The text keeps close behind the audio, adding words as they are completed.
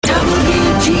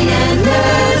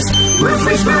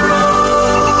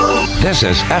Murfreesboro. This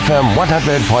is FM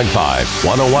 100.5,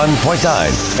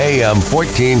 101.9, AM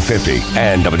 1450,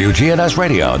 and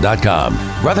WGNSradio.com.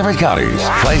 Rutherford County's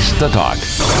place to talk.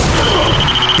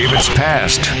 If it's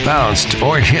passed, bounced,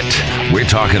 or hit, we're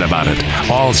talking about it.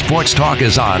 All sports talk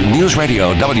is on News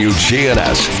Radio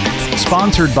WGNS.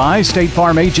 Sponsored by State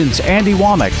Farm agents Andy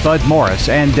Womack, Bud Morris,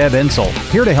 and Deb Insel.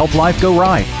 Here to help life go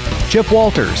right. Chip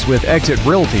Walters with Exit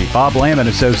Realty, Bob Lamb and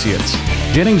Associates.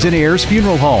 Jennings and Ayers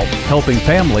Funeral Home, helping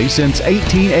families since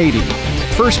 1880.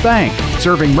 First Bank,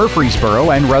 serving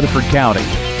Murfreesboro and Rutherford County.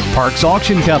 Parks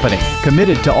Auction Company,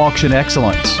 committed to auction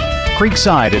excellence.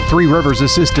 Creekside at Three Rivers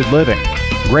Assisted Living.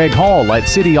 Greg Hall at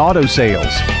City Auto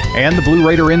Sales. And the Blue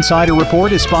Raider Insider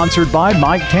Report is sponsored by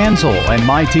Mike Tanzel and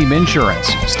My Team Insurance,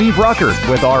 Steve Ruckert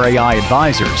with RAI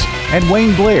Advisors, and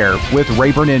Wayne Blair with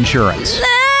Rayburn Insurance.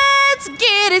 Let's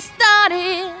get it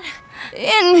started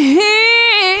in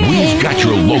here. We've got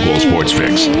your local sports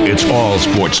fix. It's all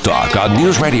sports talk on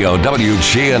News Radio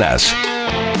WGNS.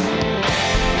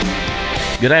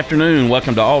 Good afternoon.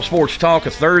 Welcome to All Sports Talk,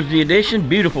 a Thursday edition.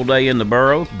 Beautiful day in the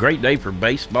borough. Great day for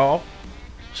baseball.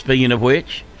 Speaking of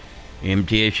which,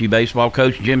 MTSU baseball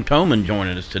coach Jim Toman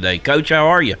joining us today. Coach, how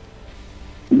are you?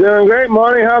 Doing great,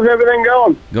 Marty. How's everything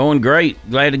going? Going great.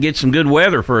 Glad to get some good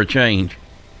weather for a change.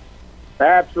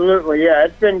 Absolutely, yeah.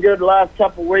 It's been good the last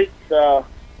couple weeks.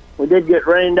 We did get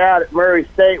rained out at Murray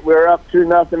State. We were up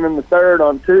 2-0 in the third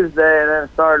on Tuesday, and then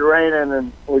it started raining,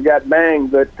 and we got banged.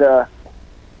 But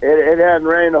it hadn't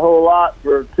rained a whole lot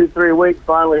for 2-3 weeks.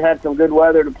 Finally had some good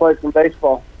weather to play some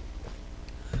baseball.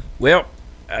 Well,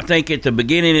 I think at the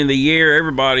beginning of the year,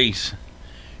 everybody's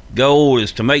goal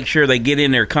is to make sure they get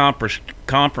in their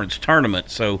conference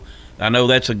tournament. So I know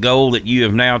that's a goal that you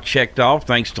have now checked off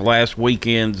thanks to last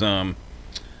weekend's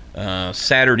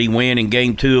Saturday win in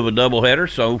Game 2 of a doubleheader.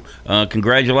 So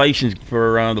congratulations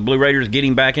for the Blue Raiders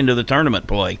getting back into the tournament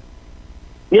play.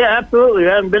 Yeah, absolutely.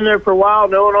 I haven't been there for a while.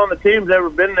 No one on the team's ever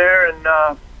been there,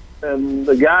 and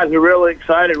the guys are really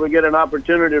excited. We get an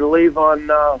opportunity to leave on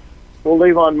we'll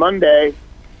leave on Monday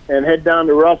and head down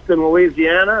to Ruston,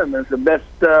 Louisiana, and it's the best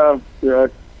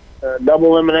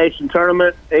double elimination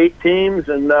tournament, 8 teams,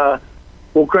 and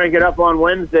we'll crank it up on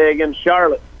Wednesday against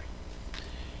Charlotte.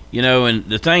 You know, and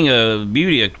the thing of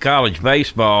beauty of college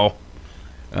baseball,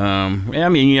 I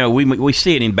mean, you know, we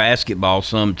see it in basketball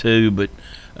some too, but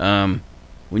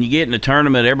when you get in the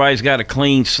tournament, everybody's got a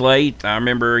clean slate. I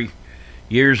remember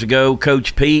years ago,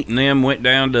 Coach Pete and them went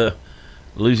down to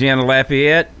Louisiana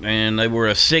Lafayette, and they were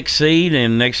a 6 seed,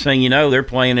 and next thing you know, they're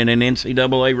playing in an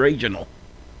NCAA regional.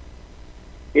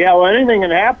 Yeah, well, anything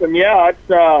can happen. Yeah,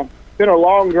 it's been a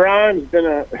long grind. It's been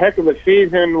a heck of a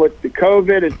season with the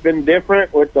COVID. It's been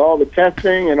different with all the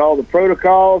testing and all the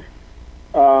protocols.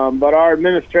 But our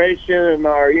administration and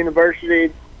our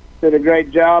university did a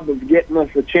great job of getting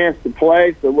us a chance to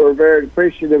play, so we're very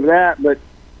appreciative of that. But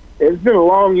it's been a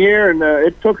long year, and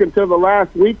it took until the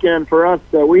last weekend for us.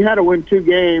 We had to win 2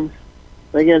 games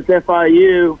against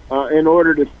FIU in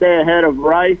order to stay ahead of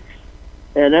Rice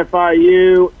and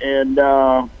FIU and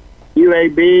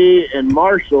UAB and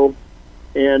Marshall,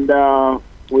 and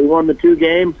we won the 2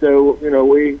 games. So you know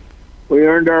we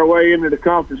earned our way into the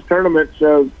conference tournament.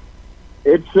 So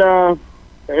it's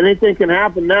anything can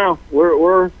happen now.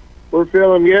 We're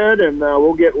feeling good, and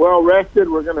we'll get well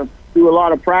rested. We're going to do a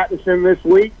lot of practicing this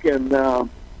week, and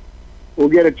we'll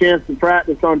get a chance to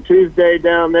practice on Tuesday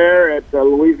down there at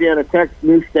Louisiana Tech's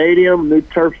new stadium, new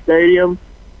turf stadium,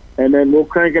 and then we'll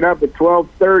crank it up at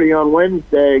 12:30 on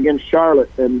Wednesday against Charlotte,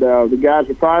 and the guys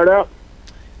are fired up.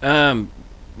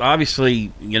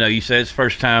 Obviously, you know, you said it's the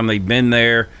first time they've been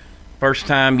there, first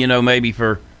time, you know, maybe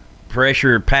for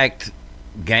pressure-packed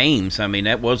games. I mean,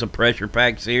 that was a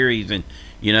pressure-packed series, and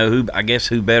you know,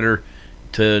 who better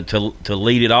to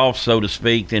lead it off, so to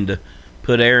speak, than to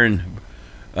put Aaron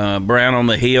Brown on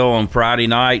the hill on Friday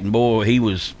night. And boy, he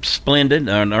was splendid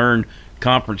and earned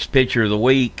Conference Pitcher of the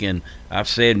Week. And I've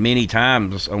said many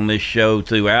times on this show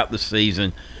throughout the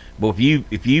season, but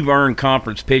if you've earned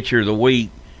Conference Pitcher of the Week,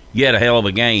 you had a hell of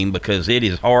a game, because it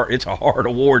is hard. It's a hard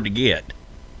award to get.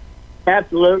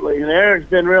 Absolutely, and Aaron's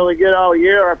been really good all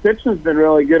year. Our pitching's been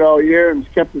really good all year, and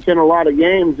it's kept us in a lot of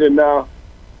games. And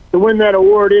to win that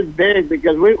award is big,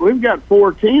 because we've got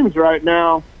 4 teams right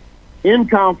now in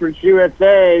Conference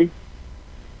USA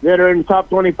that are in the top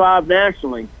 25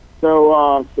 nationally.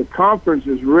 So the conference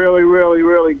is really, really,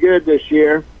 really good this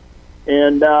year.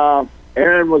 And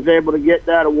Aaron was able to get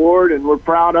that award, and we're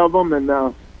proud of him.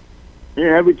 And you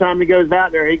know, every time he goes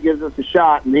out there, he gives us a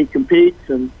shot, and he competes,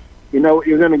 and you know what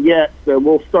you're going to get. So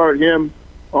we'll start him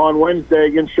on Wednesday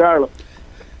against Charlotte.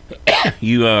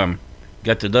 You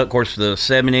got the of course the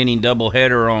 7-inning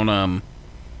doubleheader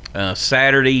on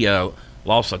Saturday.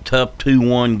 Lost a tough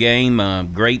 2-1 game.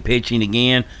 Great pitching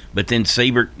again, but then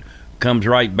Siebert comes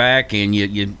right back and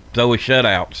you throw a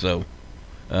shutout. So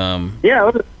yeah,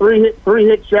 it was a three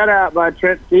hit shutout by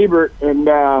Trent Siebert and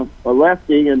a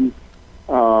lefty, and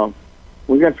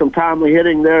we got some timely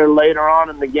hitting there later on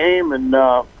in the game, and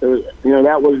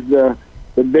that was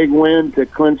the big win to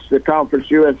clinch the Conference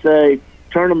USA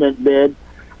tournament bid.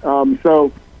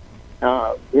 Trent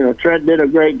did a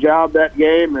great job that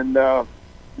game, and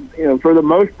for the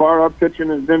most part, our pitching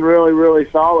has been really, really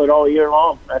solid all year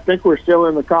long. I think we're still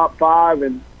in the top 5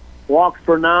 and walks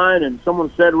per 9, and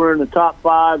someone said we're in the top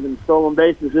 5 in stolen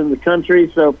bases in the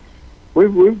country. So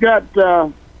we've got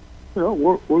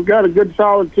we've got a good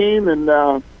solid team,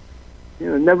 and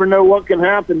never know what can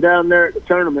happen down there at the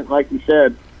tournament, like you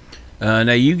said.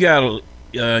 Now you got a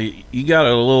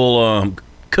little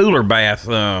cooler bath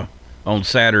on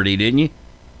Saturday, didn't you?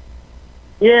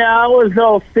 Yeah, I was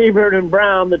Siebert and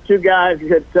Brown, the two guys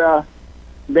that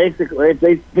basically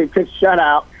they pitched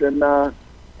shutouts, and I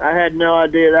had no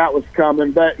idea that was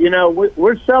coming. But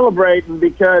we're celebrating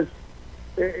because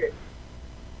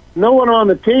no one on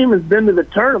the team has been to the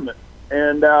tournament,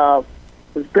 and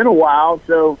it's been a while.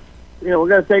 So we're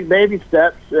going to take baby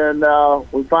steps, and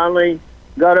we finally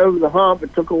got over the hump.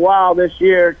 It took a while this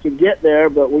year to get there,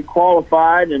 but we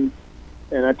qualified, and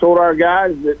I told our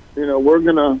guys that we're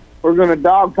gonna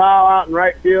dogpile out in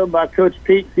right field by Coach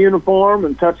Pete's uniform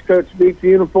and touch Coach Pete's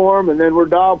uniform, and then we're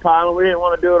dogpiling. We didn't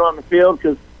want to do it on the field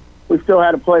because we still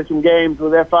had to play some games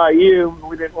with FIU.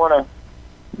 We didn't want to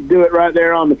do it right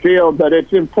there on the field, but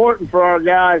it's important for our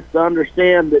guys to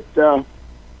understand that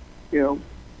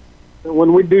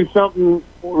when we do something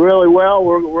really well,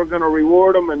 we're going to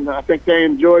reward them, and I think they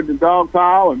enjoyed the dog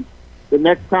pile. And the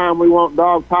next time we won't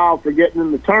dog pile for getting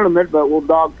in the tournament, but we'll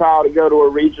dog pile to go to a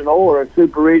regional or a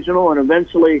super regional, and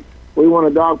eventually we want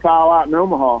to dog pile out in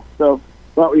Omaha. So,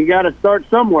 but you got to start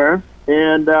somewhere,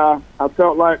 and I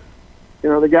felt like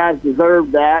the guys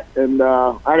deserved that, and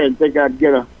I didn't think I'd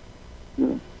get a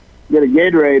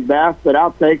Gatorade bath, but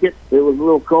I'll take it. It was a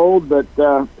little cold, but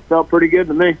it felt pretty good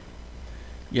to me.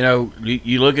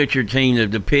 You look at your team,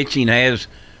 the pitching has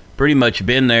pretty much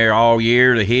been there all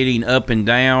year, the hitting up and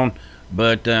down,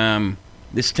 but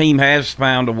this team has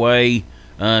found a way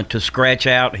to scratch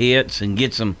out hits and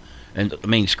get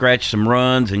scratch some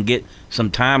runs and get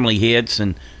some timely hits,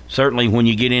 and certainly when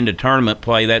you get into tournament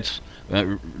play, that's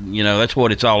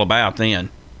what it's all about then.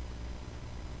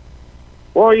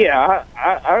 Well, yeah,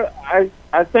 I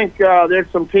think there's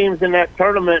some teams in that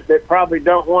tournament that probably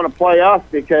don't want to play us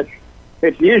because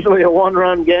it's usually a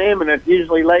one-run game, and it's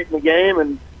usually late in the game,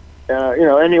 and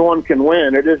anyone can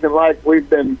win. It isn't like we've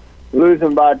been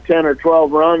losing by 10 or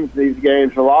 12 runs these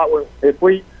games a lot. If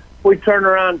we turn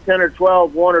around 10 or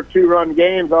 12 1- or 2-run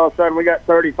games, all of a sudden we got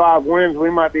 35 wins,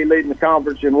 we might be leading the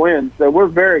conference in wins. So we're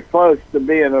very close to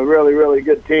being a really, really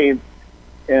good team.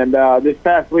 And this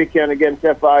past weekend against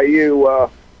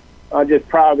FIU, I'm just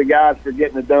proud of the guys for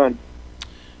getting it done.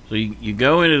 So you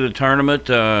go into the tournament,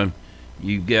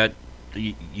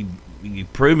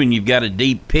 you've proven you've got a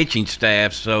deep pitching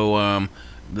staff, so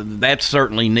that's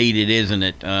certainly needed, isn't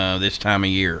it, this time of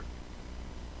year?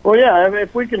 Well, yeah, I mean,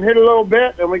 if we can hit a little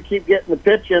bit and we keep getting the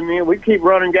pitching, we keep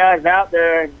running guys out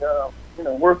there, and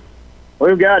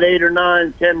we've got 8 or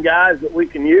 9, 10 guys that we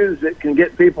can use that can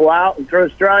get people out and throw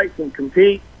strikes and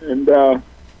compete, and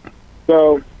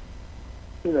so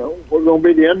we're going to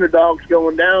be the underdogs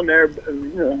going down there.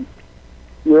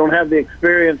 We don't have the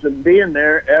experience of being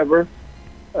there ever.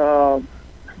 But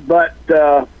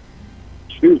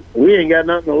we ain't got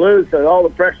nothing to lose, so all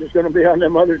the pressure's going to be on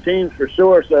them other teams for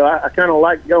sure. So I kind of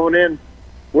like going in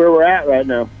where we're at right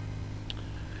now.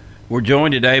 We're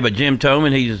joined today by Jim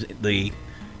Toman. He's the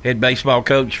head baseball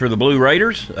coach for the Blue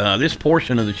Raiders. This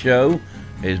portion of the show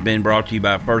has been brought to you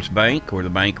by First Bank, where the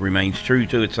bank remains true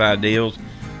to its ideals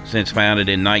since founded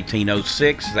in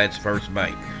 1906. That's First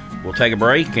Bank. We'll take a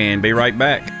break and be right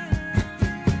back.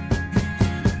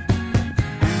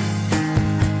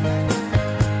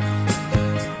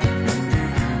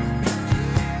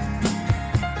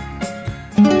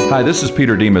 Hi, this is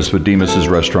Peter Demas with Demas's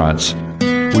Restaurants.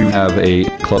 We have a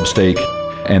club steak,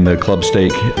 and the club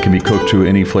steak can be cooked to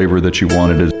any flavor that you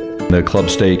want. The club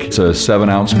steak, it's a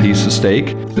 7-ounce piece of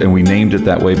steak, and we named it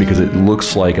that way because it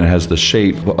looks like and has the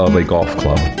shape of a golf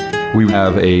club. We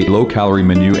have a low-calorie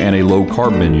menu and a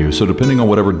low-carb menu, so depending on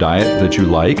whatever diet that you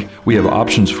like, we have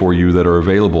options for you that are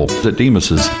available at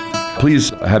Demas's.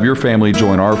 Please have your family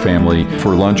join our family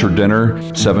for lunch or dinner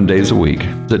 7 days a week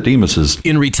at Demas's.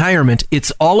 In retirement,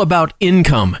 it's all about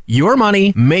income. Your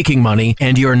money, making money,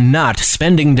 and you're not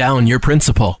spending down your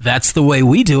principal. That's the way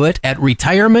we do it at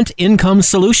Retirement Income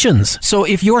Solutions. So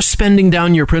if you're spending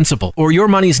down your principal or your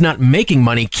money's not making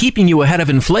money, keeping you ahead of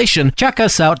inflation, check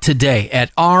us out today at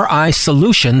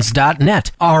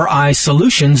risolutions.net.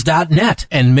 risolutions.net.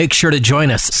 And make sure to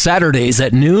join us Saturdays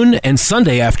at noon and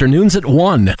Sunday afternoons at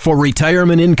 1 for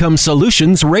Retirement Income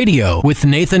Solutions Radio with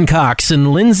Nathan Cox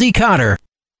and Lindsay Cotter.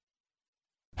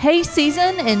 Hay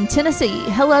season in Tennessee.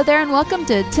 Hello there and welcome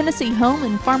to Tennessee Home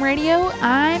and Farm Radio.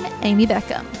 I'm Amy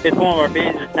Beckham. It's one of our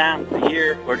busiest times of the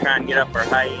year. We're trying to get up our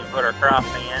hay and put our crop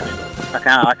in. And I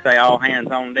kind of like to say all hands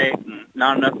on deck and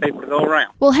not enough people to go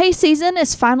around. Well, hay season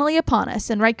is finally upon us,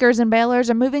 and rakers and balers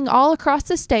are moving all across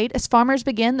the state as farmers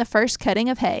begin the first cutting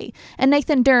of hay. And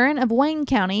Nathan Duran of Wayne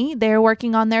County, they're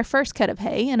working on their first cut of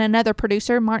hay, and another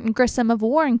producer, Martin Grissom of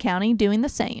Warren County, doing the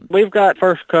same. We've got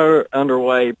first cut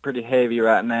underway pretty heavy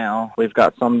right now. We've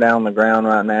got some down the ground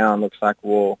right now, and looks like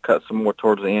we'll cut some more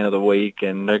towards the end of the week,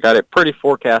 and they got it pretty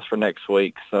forecast for next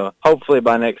week. So hopefully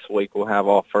by next week we'll have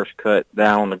all first cut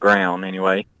down on the ground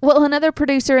anyway. Well, another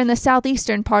producer in the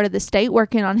southeastern part of the state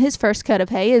working on his first cut of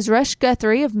hay is Rush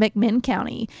Guthrie of McMinn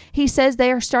County. He says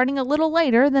they are starting a little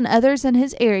later than others in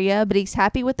his area, but he's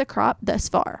happy with the crop thus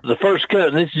far. The first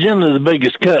cutting, it's generally the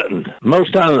biggest cutting.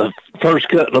 Most time the first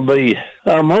cutting will be,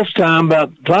 most time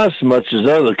about twice as much as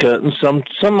the other cutting. Some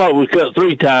like we cut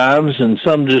 3 times and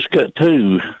some just cut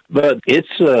 2. But it's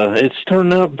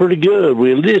turned out pretty good.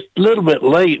 We're just a little bit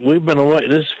late. We've been away.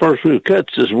 This is the first few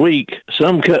cuts this week.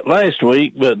 Some cut last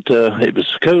week, but it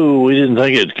was cool. We didn't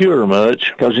think it'd cure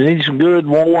much because you need some good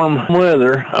warm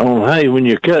weather on hay when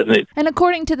you're cutting it. And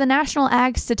according to the National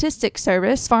Ag Statistics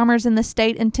Service, farmers in the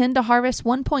state intend to harvest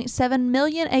 1.7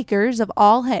 million acres of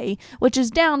all hay, which is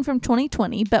down from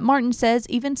 2020. But Martin says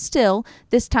even still,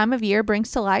 this time of year brings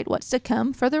to light what's to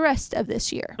come for the rest of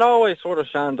this year. It always sort of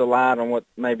shines a light on what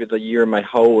maybe the year may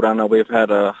hold. I know we've had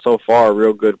so far a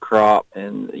real good crop,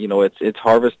 and it's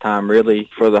harvest time really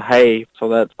for the hay, so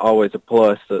that's always a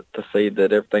plus to see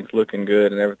that everything's looking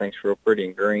good and everything's real pretty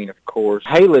and green. Of course,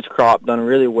 haylage crop done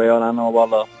really well, and I know a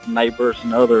lot of neighbors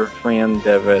and other friends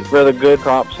have had really good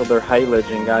crops of their haylage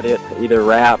and got it either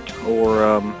wrapped or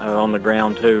on the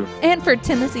ground too. And for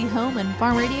Tennessee Home and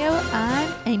Farm Radio,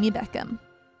 I'm Amy Beckham.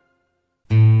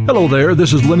 Hello there,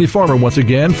 this is Lenny Farmer once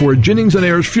again for Jennings &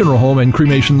 Ayers Funeral Home and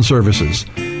Cremation Services.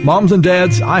 Moms and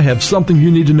dads, I have something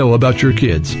you need to know about your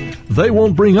kids. They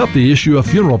won't bring up the issue of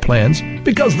funeral plans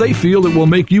because they feel it will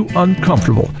make you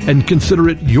uncomfortable and consider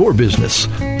it your business.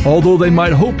 Although they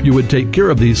might hope you would take care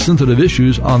of these sensitive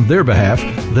issues on their behalf,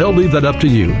 they'll leave that up to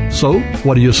you. So,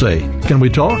 what do you say? Can we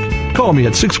talk? Call me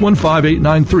at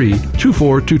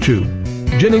 615-893-2422.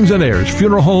 Jennings & Ayers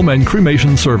Funeral Home and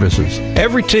Cremation Services.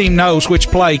 Every team knows which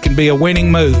play can be a winning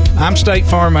move. I'm State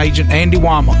Farm Agent Andy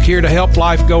Womack, here to help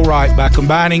life go right by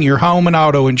combining your home and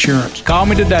auto insurance. Call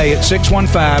me today at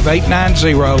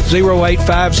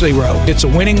 615-890-0850. It's a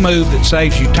winning move that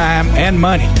saves you time and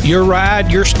money. Your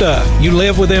ride, your stuff. You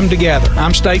live with them together.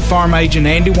 I'm State Farm Agent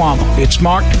Andy Womack. It's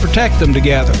smart to protect them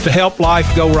together to help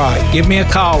life go right. Give me a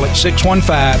call at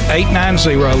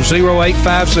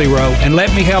 615-890-0850 and let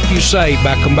me help you save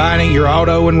by combining your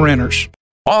auto and renters.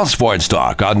 All sports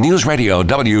talk on News Radio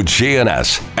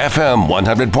WGNS, FM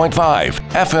 100.5,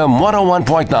 FM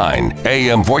 101.9,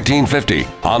 AM 1450,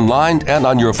 online and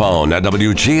on your phone at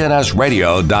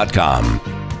WGNSradio.com.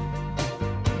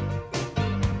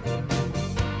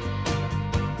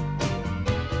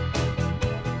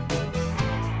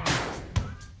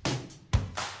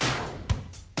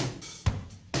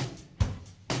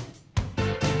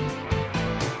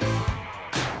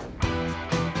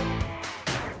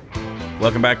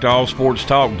 Welcome back to All Sports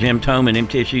Talk. Jim Toman,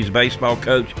 MTSU's baseball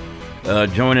coach,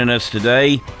 joining us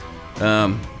today.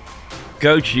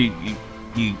 Coach, you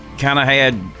kind of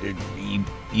had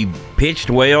you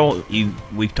pitched well.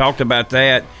 We've talked about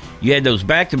that. You had those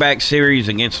back-to-back series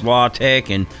against La Tech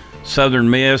and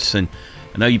Southern Miss, and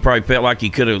I know you probably felt like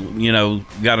you could have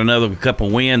got another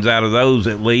couple wins out of those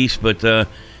at least. But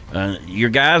your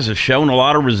guys have shown a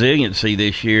lot of resiliency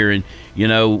this year, and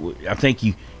I think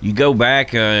you go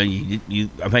back, I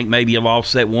think maybe you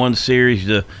lost that one series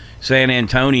to San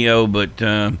Antonio, but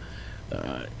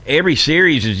every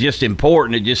series is just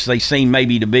important. They seem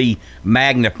maybe to be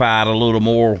magnified a little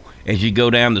more as you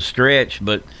go down the stretch.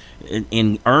 But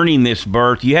in earning this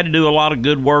berth, you had to do a lot of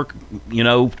good work,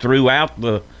 throughout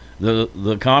the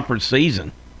conference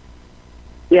season.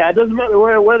 Yeah, it doesn't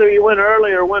matter whether you win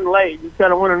early or win late. You just got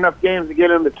to win enough games to get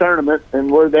in the tournament,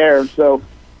 and we're there. So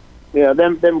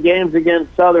them games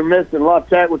against Southern Miss and La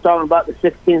Tech, we're talking about the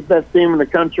 16th best team in the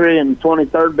country and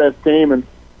 23rd best team,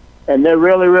 and they're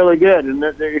really, really good. And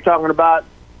you're talking about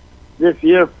this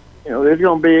year, there's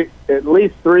going to be at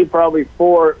least 3, probably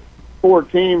 4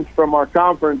 teams from our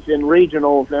conference in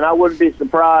regionals, and I wouldn't be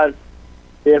surprised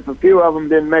if a few of them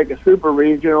didn't make a super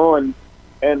regional.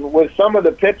 And with some of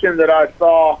the pitching that I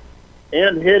saw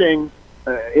and hitting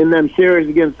in them series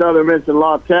against Southern Miss and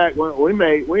La Tech,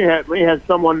 we had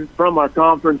someone from our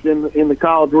conference in the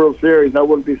College World Series. I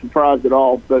wouldn't be surprised at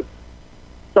all. But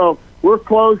so we're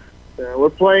close.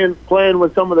 We're playing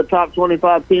with some of the top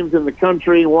 25 teams in the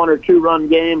country, 1 or 2 run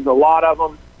games, a lot of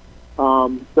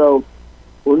them. So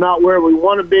we're not where we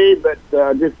want to be, but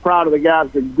just proud of the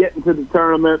guys for getting to the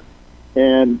tournament.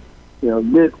 And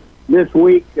this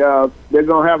week they're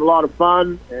going to have a lot of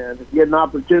fun and get an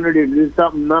opportunity to do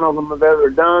something none of them have ever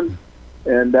done.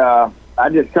 And I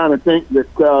just kind of think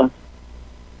that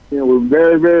we're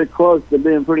very, very close to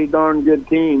being a pretty darn good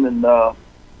team, and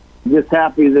just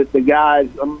happy that the guys.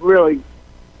 I'm really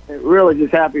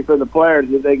just happy for the players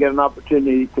that they get an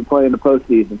opportunity to play in the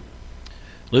postseason.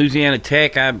 Louisiana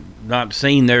Tech, I've not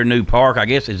seen their new park. I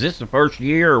guess, is this the first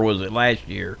year or was it last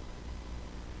year?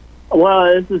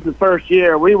 Well, this is the first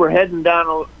year. We were heading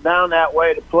down that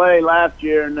way to play last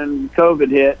year, and then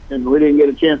COVID hit, and we didn't get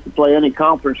a chance to play any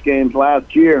conference games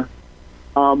last year.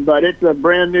 But it's a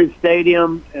brand-new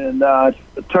stadium, and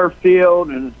it's a turf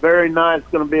field, and it's very nice.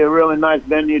 It's going to be a really nice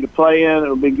venue to play in.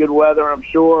 It'll be good weather, I'm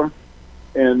sure.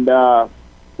 And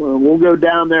we'll go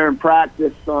down there and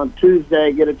practice on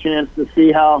Tuesday, get a chance to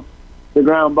see how the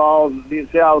ground balls, see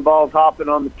how the ball's hopping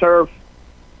on the turf,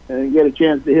 and get a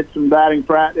chance to hit some batting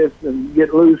practice and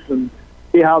get loose and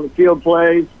see how the field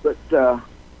plays. But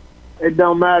it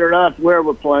don't matter to us where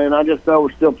we're playing. I just know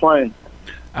we're still playing.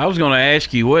 I was going to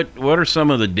ask you, what are some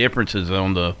of the differences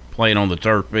on the playing on the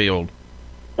turf field?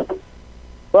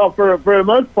 Well, for the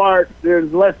most part,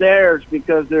 there's less errors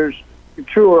because there's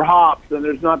truer hops, and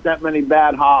there's not that many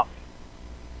bad hops.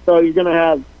 So you're going to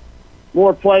have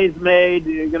more plays made.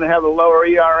 You're going to have a lower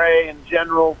ERA in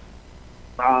general.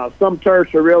 Some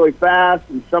turfs are really fast,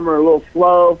 and some are a little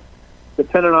slow,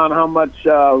 depending on how much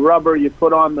rubber you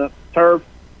put on the turf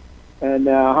and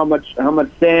how much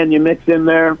sand you mix in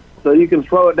there. So you can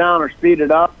slow it down or speed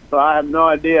it up. So I have no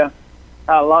idea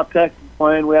how La Tech is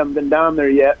playing. We haven't been down there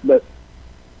yet, but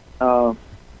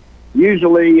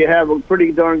usually you have a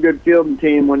pretty darn good fielding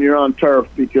team when you're on turf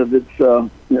because it's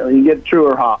you get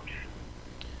truer hops.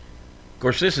 Of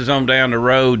course, this is on down the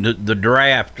road, the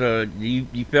draft.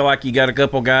 You feel like you got a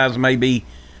couple guys maybe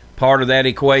part of that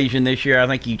equation this year? I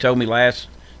think you told me last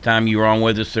time you were on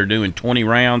with us they're doing 20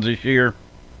 rounds this year.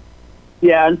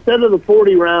 Yeah, instead of the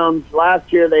 40 rounds,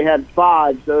 last year they had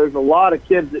 5, so there's a lot of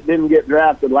kids that didn't get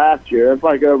drafted last year. It's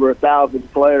like over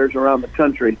 1,000 players around the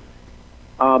country.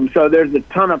 So there's a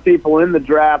ton of people in the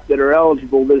draft that are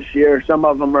eligible this year. Some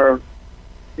of them are,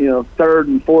 3rd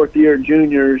and 4th year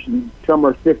juniors, and some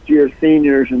are 5th year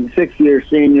seniors and 6th year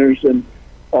seniors, and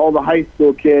all the high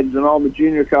school kids and all the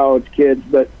junior college kids.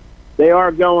 But they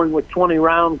are going with 20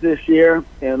 rounds this year,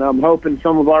 and I'm hoping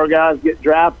some of our guys get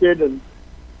drafted.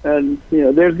 And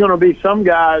there's going to be some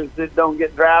guys that don't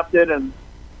get drafted, and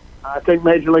I think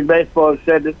Major League Baseball has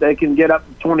said that they can get up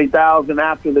to $20,000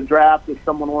 after the draft if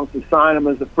someone wants to sign them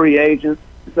as a free agent.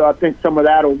 So I think some of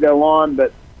that will go on,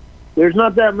 but there's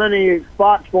not that many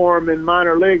spots for them in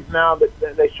minor leagues now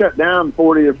that they shut down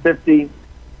 40 or 50,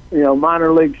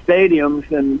 minor league stadiums,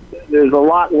 and there's a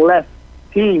lot less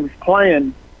teams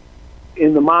playing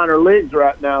in the minor leagues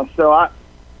right now. So I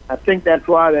think that's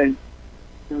why they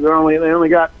only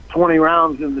got 20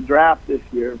 rounds in the draft this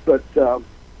year. But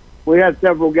we have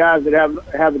several guys that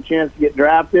have a chance to get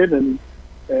drafted, and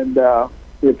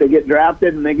if they get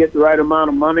drafted and they get the right amount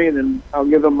of money, then I'll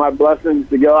give them my blessings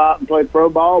to go out and play pro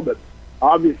ball. But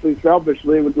obviously,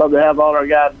 selfishly, we'd love to have all our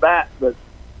guys back. But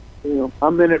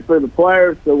I'm in it for the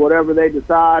players, so whatever they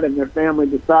decide and their family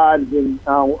decides, then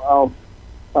I'll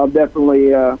definitely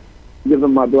give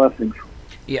them my blessings.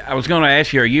 Yeah, I was going to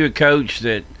ask you, are you a coach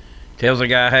that tells a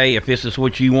guy, hey, if this is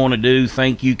what you want to do,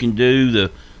 think you can do,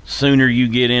 the sooner you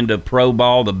get into pro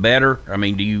ball, the better? I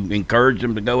mean, do you encourage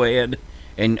them to go ahead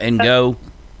and go?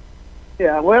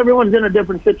 Yeah, well, everyone's in a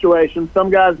different situation. Some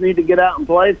guys need to get out and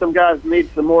play. Some guys need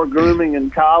some more grooming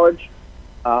in college.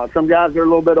 Some guys are a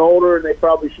little bit older, and they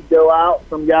probably should go out.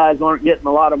 Some guys aren't getting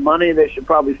a lot of money. They should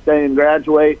probably stay and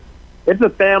graduate. It's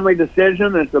a family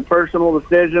decision. It's a personal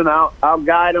decision. I'll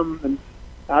guide them, and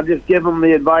I'll just give them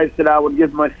the advice that I would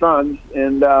give my sons,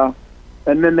 and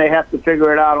then they have to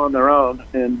figure it out on their own.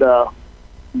 And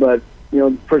but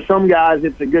for some guys,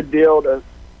 it's a good deal to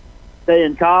stay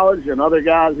in college, and other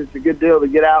guys, it's a good deal to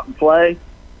get out and play.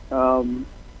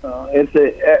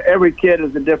 Every kid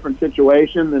is a different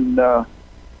situation, and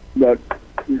but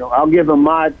I'll give them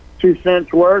my 2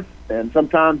 cents worth. And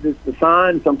sometimes it's to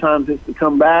sign, sometimes it's to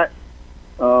come back.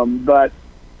 But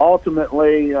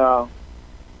ultimately,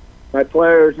 my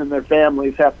players and their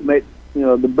families have to make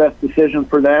the best decision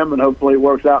for them, and hopefully it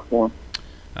works out for them.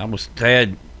 I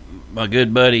had my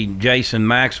good buddy Jason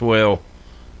Maxwell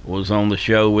was on the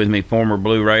show with me, former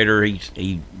Blue Raider.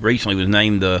 He recently was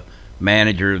named the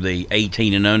manager of the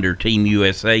 18 and under Team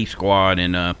USA squad,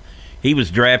 and he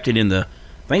was drafted in the,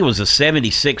 I think it was the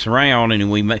 76th round,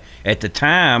 and at the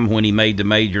time when he made the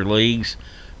major leagues,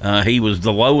 he was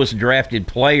the lowest drafted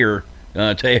player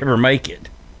to ever make it.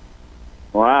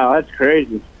 Wow, that's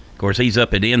crazy. Of course, he's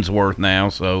up at Innsworth now,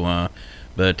 so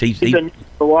but he's been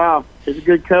for a while. He's a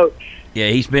good coach. Yeah,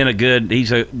 he's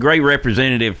a great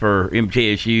representative for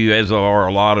MTSU, as are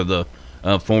a lot of the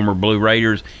former Blue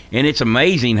Raiders. And it's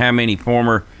amazing how many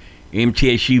former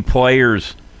MTSU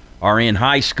players are in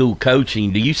high school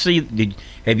coaching.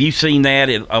 Have you seen that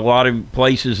at a lot of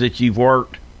places that you've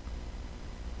worked?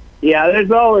 Yeah,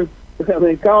 there's always,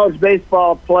 college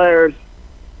baseball players,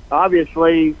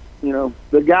 obviously,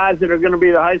 the guys that are going to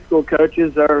be the high school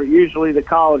coaches are usually the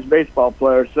college baseball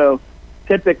players. So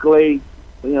typically,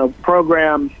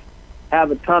 programs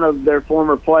have a ton of their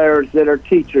former players that are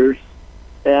teachers,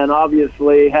 and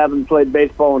obviously, having played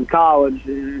baseball in college,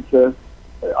 it's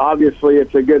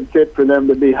a good fit for them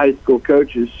to be high school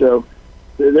coaches. So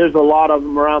there's a lot of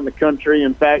them around the country.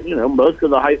 In fact, most of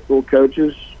the high school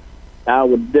coaches, I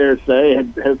would dare say,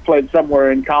 have played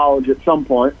somewhere in college at some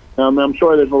point. I'm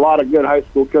sure there's a lot of good high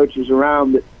school coaches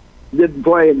around that didn't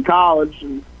play in college,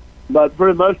 but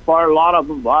for the most part, a lot of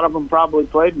them probably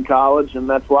played in college, and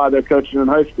that's why they're coaching in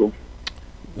high school.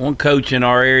 One coach in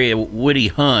our area, Woody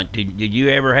Hunt.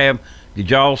 Did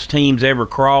y'all's teams ever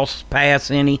cross paths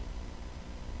any?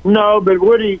 No, but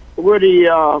Woody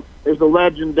is a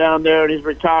legend down there, and he's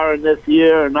retiring this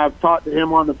year. And I've talked to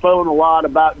him on the phone a lot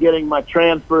about getting my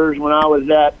transfers when I was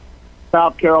at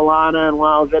South Carolina, and when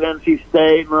I was at NC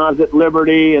State, and when I was at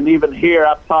Liberty, and even here.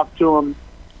 I've talked to him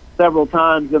several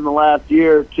times in the last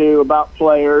year or two about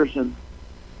players, and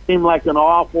seemed like an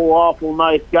awful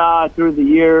nice guy through the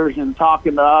years, and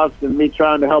talking to us and me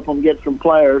trying to help him get some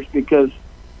players, because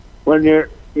when you're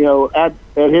at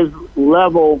his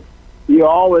level, you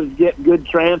always get good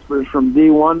transfers from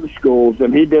D1 schools,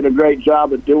 and he did a great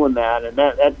job of doing that. And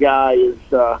that guy is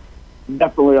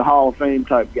definitely a Hall of Fame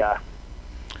type guy.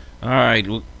 All right,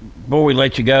 before we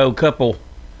let you go, a couple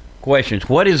questions.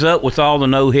 What is up with all the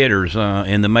no-hitters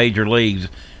in the major leagues?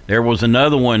 There was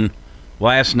another one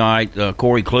last night,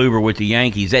 Corey Kluber with the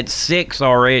Yankees. That's 6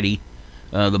 already,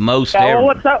 the most ever.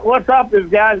 Well, what's up is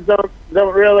guys don't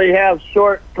really have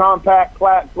short, compact,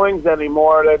 flat swings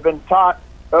anymore. They've been taught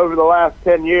over the last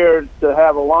 10 years to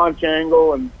have a launch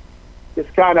angle, and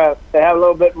just kind of they have a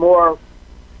little bit more,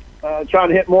 trying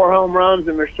to hit more home runs,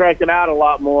 and they're striking out a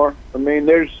lot more.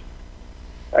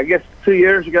 I guess 2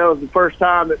 years ago was the first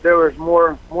time that there was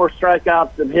more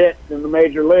strikeouts than hits in the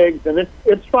major leagues, and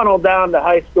it's funneled down to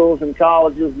high schools and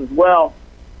colleges as well.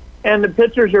 And the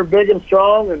pitchers are big and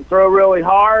strong and throw really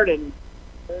hard, and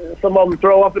some of them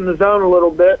throw up in the zone a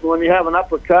little bit. And when you have an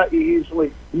uppercut, you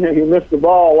usually you miss the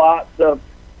ball a lot. So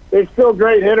there's still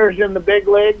great hitters in the big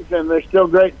leagues, and there's still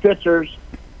great pitchers.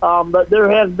 But there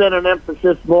has been an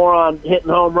emphasis more on hitting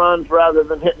home runs rather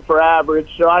than hitting for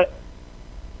average. So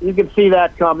you can see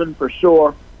that coming for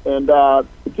sure. And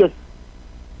just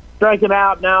striking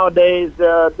out nowadays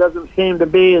doesn't seem to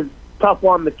be as tough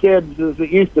on the kids as it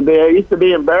used to be. It used to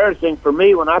be embarrassing for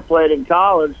me when I played in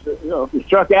college. If you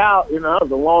struck out, it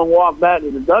was a long walk back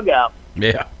to the dugout.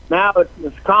 Yeah. Now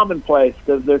it's commonplace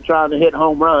because they're trying to hit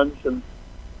home runs. And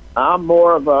I'm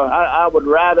more of I would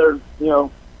rather,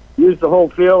 use the whole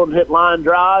field and hit line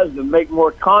drives and make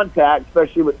more contact,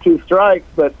 especially with 2 strikes.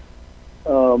 But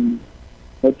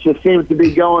it just seems to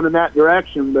be going in that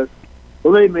direction. But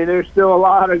believe me, there's still a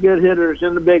lot of good hitters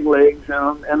in the big leagues,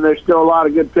 and there's still a lot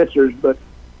of good pitchers. But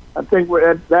I think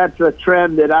that's a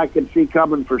trend that I can see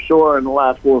coming for sure in the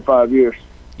last 4 or 5 years.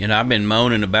 I've been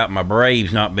moaning about my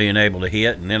Braves not being able to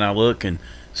hit, and then I look, and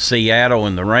Seattle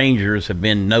and the Rangers have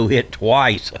been no-hit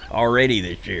twice already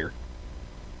this year.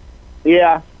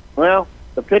 Yeah, well,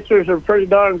 the pitchers are pretty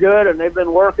darn good, and they've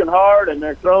been working hard, and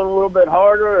they're throwing a little bit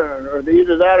harder, or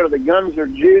either that or the guns are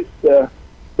juiced.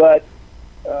 But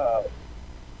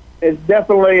it's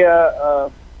definitely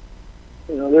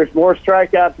there's more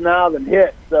strikeouts now than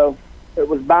hits, so it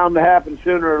was bound to happen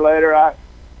sooner or later.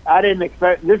 I didn't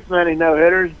expect this many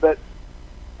no-hitters, but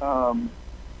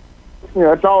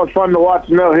it's always fun to watch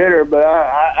a no-hitter, but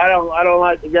I don't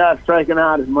like the guys striking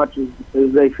out as much as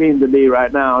they seem to be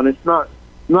right now. And it's not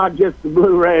just the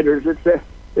Blue Raiders.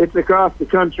 It's across the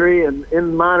country and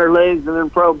in minor leagues and in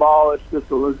pro ball. There's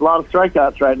a lot of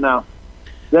strikeouts right now.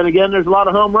 Then again, there's a lot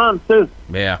of home runs too.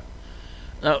 Yeah.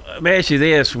 Let me ask you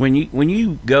this: when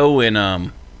you go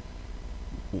and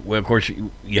well, of course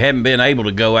you haven't been able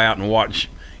to go out and watch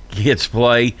kids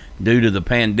play due to the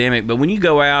pandemic, but when you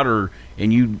go out or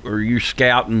you're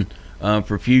scouting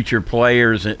for future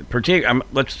players, particularly,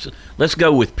 let's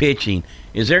go with pitching.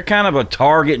 Is there kind of a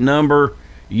target number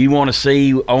you want to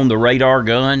see on the radar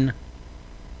gun?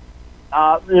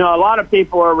 A lot of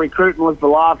people are recruiting with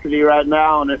velocity right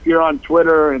now, and if you're on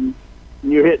Twitter and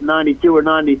you're hitting 92 or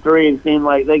 93, it seems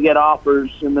like they get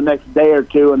offers in the next day or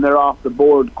two, and they're off the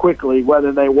board quickly,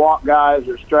 whether they walk guys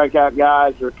or strike out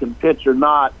guys or can pitch or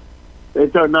not. They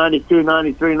throw 92,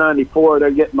 93, 94,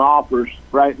 they're getting offers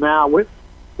right now.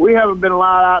 We haven't been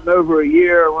allowed out in over a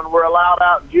year. When we're allowed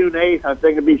out June 8th, I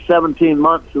think it'd be 17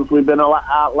 months since we've been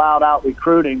allowed out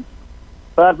recruiting.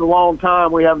 So that's a long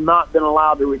time. We have not been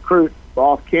allowed to recruit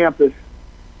off campus.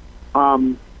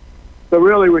 So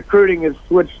really recruiting has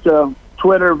switched to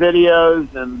Twitter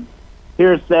videos and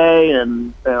hearsay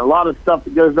and a lot of stuff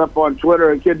that goes up on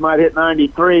Twitter. A kid might hit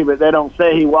 93, but they don't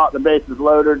say he walked the bases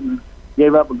loaded and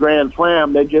gave up a grand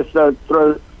slam. They just show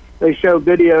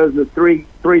videos of three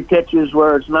pitches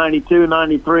where it's 92,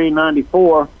 93,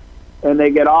 94, and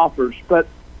they get offers. But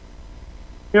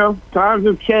times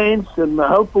have changed, and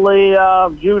hopefully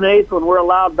June 8th, when we're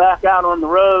allowed back out on the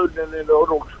road, and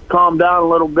it'll calm down a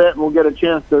little bit, and we'll get a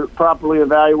chance to properly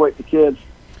evaluate the kids.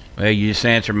 Well, you just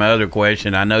answered my other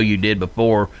question. I know you did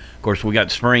before. Of course, we got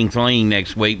spring fling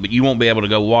next week, but you won't be able to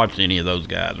go watch any of those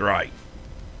guys, right?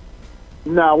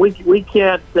 No, we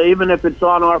can't, even if it's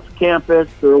on our campus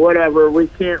or whatever, we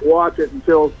can't watch it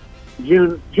until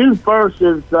June 1st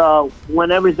is when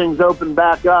everything's opened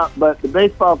back up. But the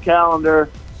baseball calendar,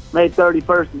 May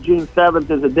 31st and June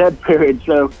 7th is a dead period,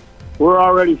 so we're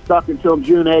already stuck until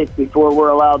June 8th before we're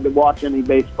allowed to watch any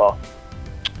baseball.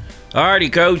 All righty,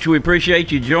 Coach, we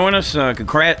appreciate you joining us.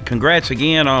 Congrats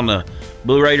again on the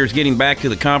Blue Raiders getting back to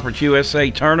the Conference USA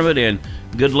tournament, and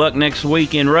good luck next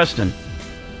week in Ruston.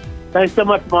 Thanks so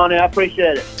much, Monty. I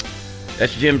appreciate it.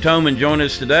 That's Jim Toman joining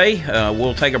us today.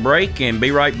 We'll take a break and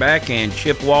be right back, and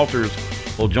Chip Walters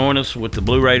will join us with the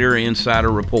Blue Raider Insider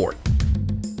Report.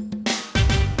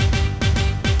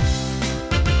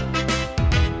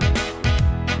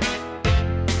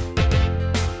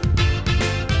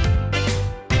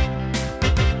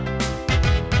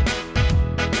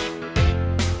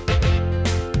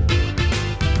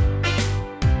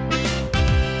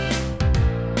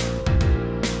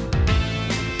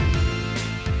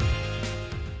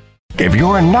 If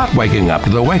you're not waking up to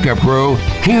the Wake Up Crew,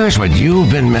 here's what you've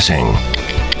been missing.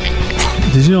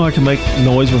 Did you know I can make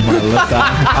noise with my left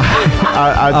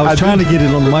eye? I was trying to get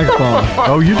it on the microphone.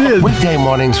 Oh, you did. Weekday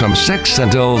mornings from 6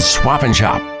 until Swap and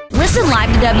Shop. Listen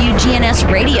live to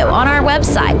WGNS Radio on our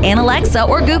website and Alexa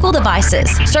or Google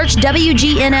devices. Search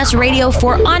WGNS Radio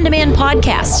for on-demand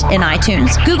podcasts in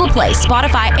iTunes, Google Play,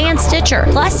 Spotify, and Stitcher.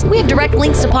 Plus, we have direct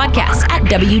links to podcasts at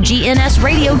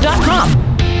WGNSradio.com.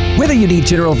 Whether you need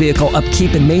general vehicle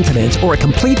upkeep and maintenance or a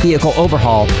complete vehicle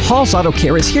overhaul, Hall's Auto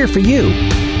Care is here for you.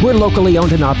 We're locally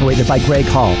owned and operated by Greg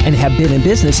Hall and have been in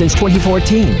business since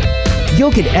 2014.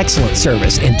 You'll get excellent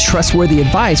service and trustworthy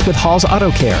advice with Hall's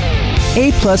Auto Care.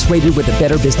 A+ rated with the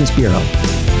Better Business Bureau.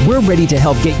 We're ready to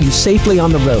help get you safely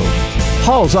on the road.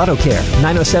 Hall's Auto Care,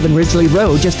 907 Ridgely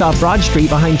Road, just off Broad Street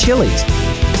behind Chili's.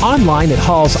 Online at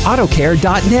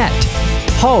hallsautocare.net.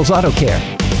 Hall's Auto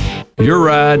Care. Your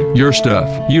ride, your stuff.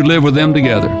 You live with them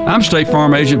together. I'm State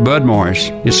Farm Agent Bud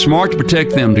Morris. It's smart to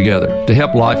protect them together to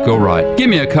help life go right. Give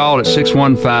me a call at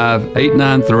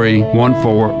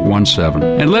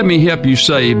 615-893-1417 and let me help you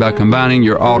save by combining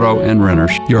your auto and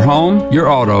renters. Your home, your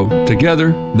auto,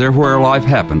 together, they're where life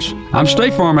happens. I'm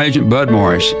State Farm Agent Bud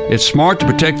Morris. It's smart to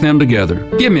protect them together.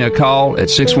 Give me a call at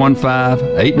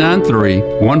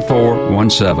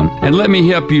 615-893-1417 and let me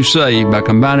help you save by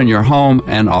combining your home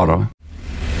and auto.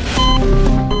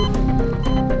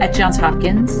 At Johns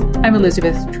Hopkins, I'm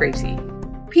Elizabeth Tracy.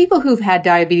 People who've had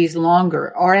diabetes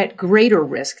longer are at greater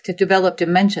risk to develop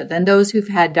dementia than those who've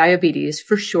had diabetes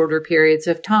for shorter periods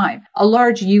of time. A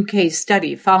large UK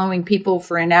study following people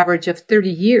for an average of 30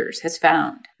 years has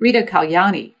found. Rita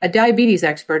Kalyani, a diabetes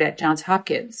expert at Johns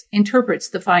Hopkins, interprets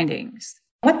the findings.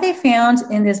 What they found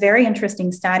in this very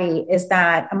interesting study is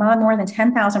that among more than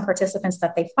 10,000 participants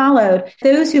that they followed,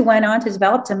 those who went on to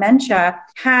develop dementia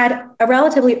had a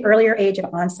relatively earlier age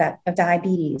of onset of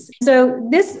diabetes. So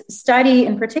this study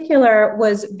in particular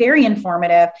was very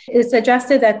informative. It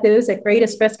suggested that those at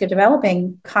greatest risk of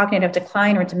developing cognitive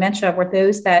decline or dementia were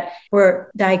those that were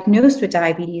diagnosed with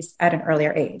diabetes at an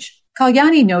earlier age.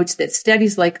 Kalyani notes that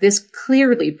studies like this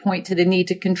clearly point to the need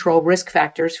to control risk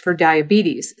factors for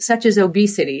diabetes, such as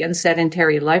obesity and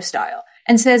sedentary lifestyle,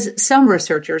 and says some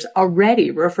researchers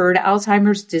already refer to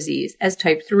Alzheimer's disease as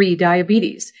type 3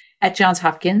 diabetes. At Johns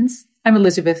Hopkins, I'm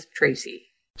Elizabeth Tracy.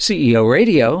 CEO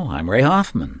Radio, I'm Ray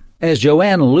Hoffman. As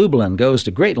Joanne Lublin goes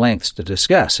to great lengths to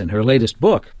discuss in her latest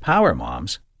book, Power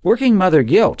Moms, working mother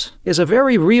guilt is a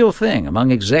very real thing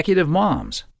among executive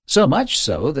moms. So much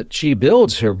so that she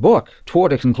builds her book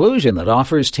toward a conclusion that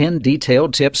offers 10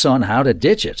 detailed tips on how to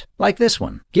ditch it, like this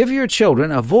one. Give your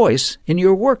children a voice in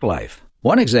your work life.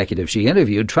 One executive she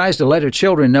interviewed tries to let her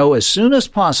children know as soon as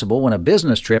possible when a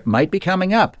business trip might be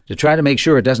coming up to try to make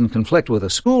sure it doesn't conflict with a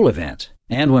school event.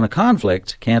 And when a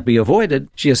conflict can't be avoided,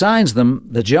 she assigns them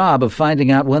the job of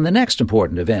finding out when the next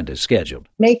important event is scheduled.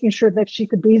 Making sure that she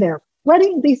could be there.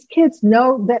 Letting these kids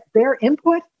know that their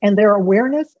input and their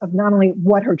awareness of not only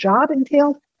what her job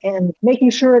entailed and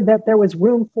making sure that there was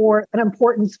room for an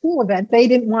important school event they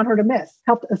didn't want her to miss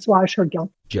helped assuage her guilt.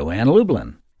 Joanne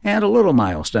Lublin. And a little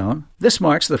milestone. This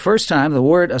marks the first time the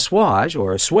word assuage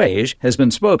or assuage has been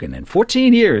spoken in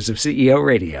 14 years of CEO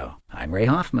Radio. I'm Ray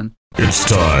Hoffman. It's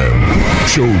time.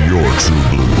 Show your true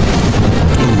blue.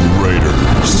 Blue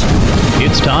Raiders.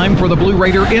 It's time for the Blue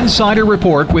Raider Insider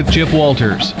Report with Chip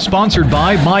Walters, sponsored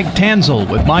by Mike Tanzel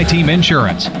with My Team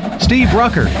Insurance, Steve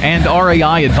Rucker and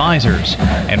RAI Advisors,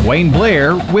 and Wayne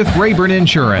Blair with Rayburn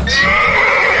Insurance.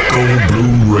 Go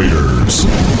Blue Raiders.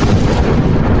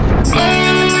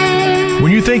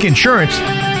 When you think insurance,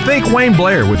 think Wayne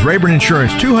Blair with Rayburn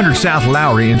Insurance, 200 South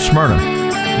Lowry in Smyrna.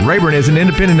 Rayburn is an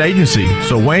independent agency,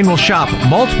 so Wayne will shop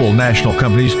multiple national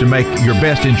companies to make your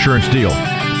best insurance deal.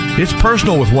 It's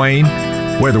personal with Wayne,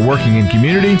 whether working in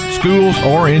community, schools,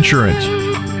 or insurance.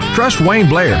 Trust Wayne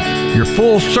Blair, your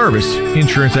full-service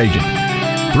insurance agent.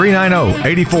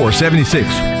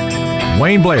 390-8476.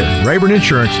 Wayne Blair, Rayburn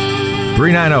Insurance,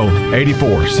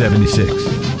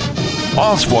 390-8476.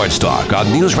 All sports talk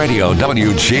on News Radio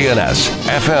WGNS,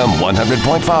 FM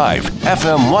 100.5,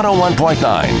 FM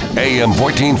 101.9, AM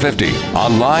 1450,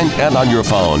 online and on your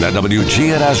phone at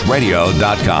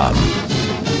WGNSradio.com.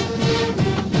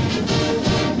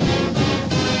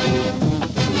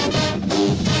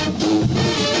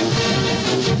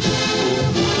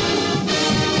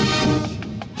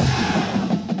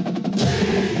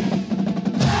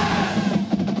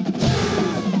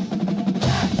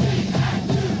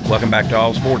 Welcome back to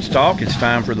All Sports Talk. It's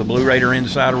time for the Blue Raider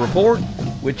Insider Report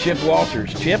with Chip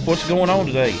Walters. Chip, what's going on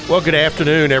today? Well, good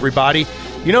afternoon, everybody.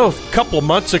 You know, a couple of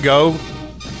months ago,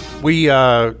 we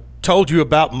told you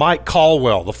about Mike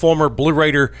Caldwell, the former Blue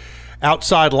Raider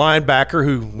outside linebacker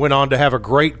who went on to have a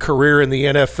great career in the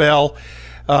NFL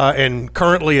and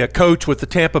currently a coach with the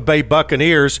Tampa Bay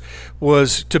Buccaneers,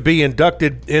 was to be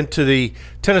inducted into the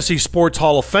Tennessee Sports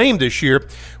Hall of Fame this year.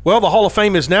 Well, the Hall of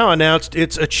Fame has now announced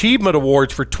its Achievement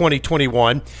Awards for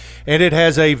 2021, and it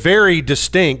has a very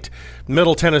distinct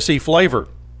Middle Tennessee flavor.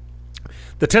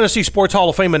 The Tennessee Sports Hall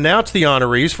of Fame announced the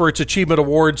honorees for its Achievement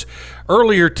Awards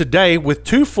earlier today, with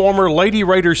two former Lady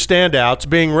Raiders standouts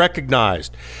being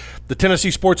recognized. The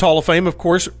Tennessee Sports Hall of Fame, of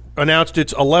course, announced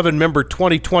its 11-member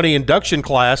 2020 induction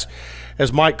class,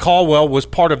 as Mike Caldwell was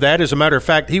part of that. As a matter of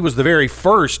fact, he was the very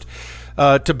first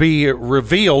to be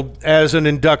revealed as an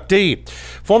inductee.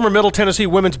 Former Middle Tennessee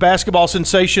women's basketball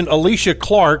sensation Alicia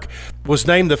Clark was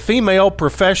named the Female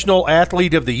Professional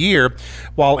Athlete of the Year,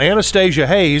 while Anastasia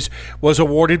Hayes was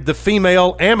awarded the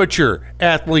Female Amateur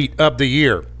Athlete of the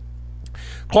Year.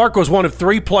 Clark was one of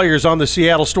three players on the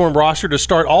Seattle Storm roster to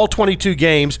start all 22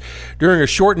 games during a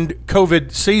shortened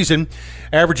COVID season,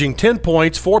 averaging 10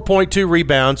 points, 4.2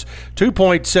 rebounds,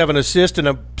 2.7 assists, and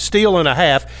a steal and a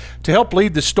half to help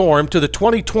lead the Storm to the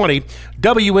 2020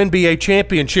 WNBA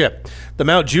Championship. The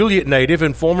Mount Juliet native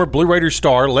and former Blue Raider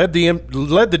star led the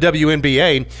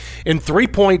WNBA in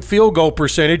three-point field goal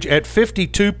percentage at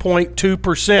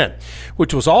 52.2%,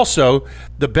 which was also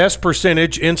the best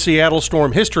percentage in Seattle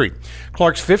Storm history.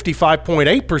 Clark's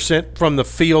 55.8% from the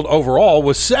field overall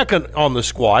was second on the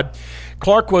squad.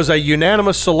 Clark was a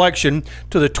unanimous selection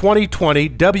to the 2020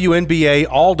 WNBA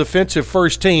All-Defensive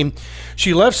First Team.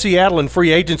 She left Seattle in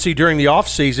free agency during the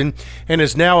offseason and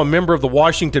is now a member of the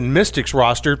Washington Mystics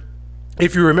roster.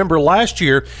 If you remember last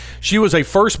year, she was a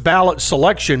first ballot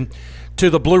selection to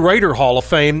the Blue Raider Hall of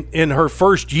Fame in her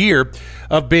first year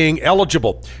of being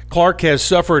eligible. Clark has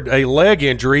suffered a leg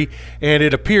injury, and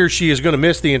it appears she is going to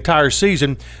miss the entire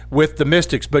season with the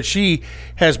Mystics, but she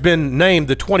has been named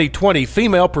the 2020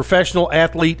 Female Professional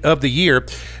Athlete of the Year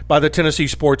by the Tennessee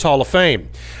Sports Hall of Fame.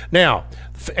 Now,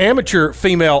 Amateur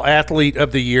Female Athlete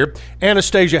of the Year,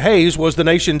 Anastasia Hayes was the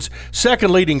nation's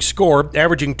second leading scorer,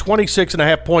 averaging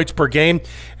 26.5 points per game,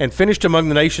 and finished among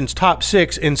the nation's top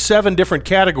 6 in 7 different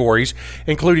categories,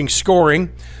 including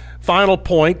scoring, final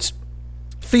points,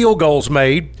 field goals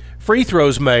made, free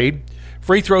throws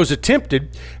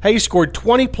attempted. Hayes scored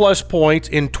 20-plus points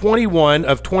in 21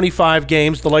 of 25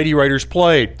 games the Lady Raiders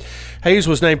played. Hayes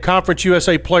was named Conference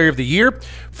USA Player of the Year,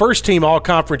 First Team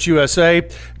All-Conference USA,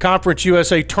 Conference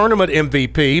USA Tournament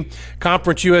MVP,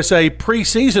 Conference USA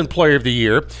Preseason Player of the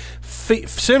Year,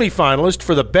 semifinalist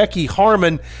for the Becky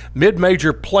Harmon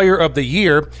Mid-Major Player of the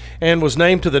Year, and was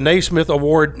named to the Naismith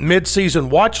Award Mid-Season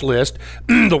Watch List,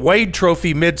 the Wade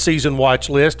Trophy Mid-Season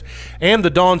Watch List, and the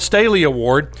Dawn Staley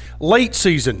Award Late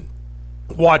Season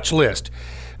Watch List.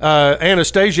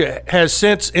 Anastasia has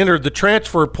since entered the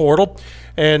transfer portal,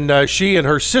 and she and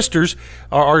her sisters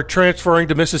are transferring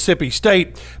to Mississippi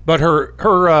State, but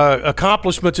her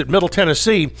accomplishments at Middle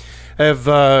Tennessee have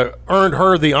earned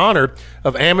her the honor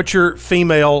of Amateur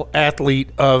Female Athlete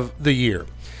of the Year.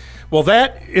 Well,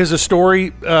 that is a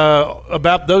story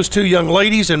about those two young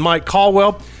ladies and Mike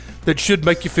Caldwell that should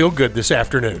make you feel good this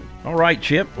afternoon. All right,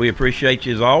 Chip, we appreciate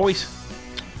you as always.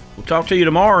 We'll talk to you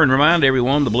tomorrow, and remind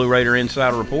everyone the Blue Raider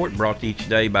Insider Report brought to you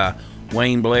today by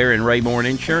Wayne Blair and Rayborn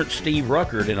Insurance, Steve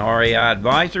Ruckert and RAI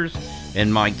Advisors,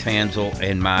 and Mike Tanzel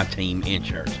and My Team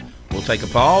Insurance. We'll take a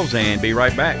pause and be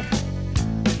right back.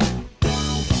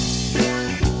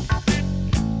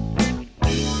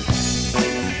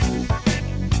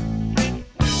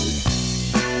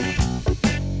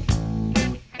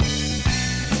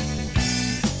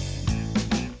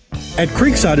 At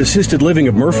Creekside Assisted Living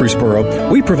of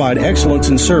Murfreesboro, we provide excellence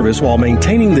in service while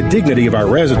maintaining the dignity of our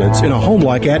residents in a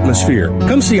home-like atmosphere.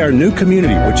 Come see our new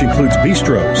community, which includes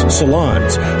bistros,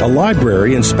 salons, a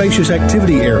library, and spacious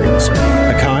activity areas.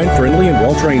 A kind, friendly, and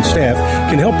well-trained staff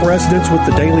can help residents with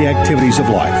the daily activities of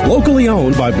life. Locally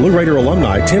owned by Blue Raider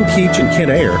alumni Tim Keach and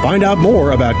Kent Ayer. Find out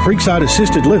more about Creekside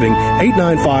Assisted Living,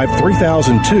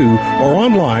 895-3002, or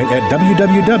online at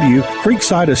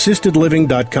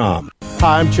www.creeksideassistedliving.com.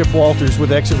 Hi, I'm Chip Walters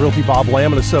with Exit Realty Bob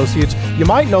Lamb & Associates. You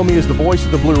might know me as the voice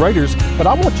of the Blue Raiders, but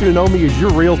I want you to know me as your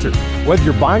realtor. Whether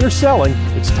you're buying or selling,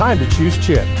 it's time to choose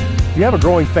Chip. Do you have a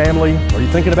growing family? Are you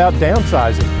thinking about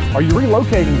downsizing? Are you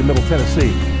relocating to Middle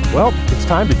Tennessee? Well, it's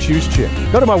time to choose Chip.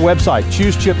 Go to my website,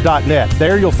 choosechip.net.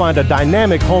 There you'll find a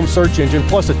dynamic home search engine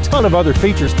plus a ton of other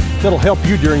features that'll help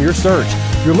you during your search.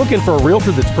 If you're looking for a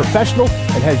realtor that's professional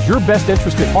and has your best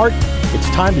interest at heart, it's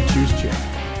time to choose Chip.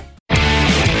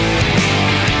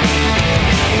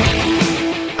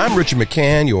 I'm Richard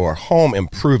McCann, your home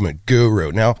improvement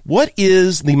guru. Now, what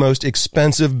is the most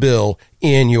expensive bill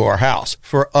in your house?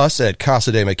 For us at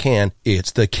Casa de McCann,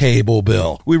 it's the cable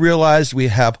bill. We realized we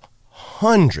have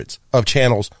hundreds of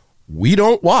channels we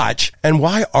don't watch, and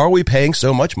why are we paying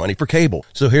so much money for cable?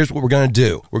 So here's what we're going to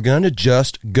do. We're going to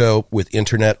just go with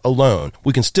internet alone.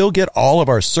 We can still get all of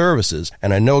our services,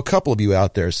 and I know a couple of you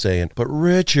out there saying, but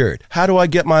Richard, how do I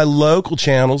get my local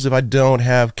channels if I don't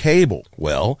have cable?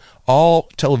 Well, all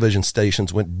television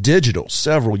stations went digital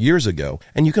several years ago,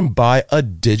 and you can buy a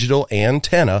digital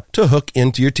antenna to hook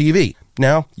into your TV.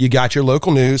 Now, you got your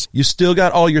local news, you still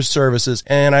got all your services,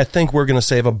 and I think we're going to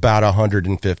save about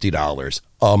 $150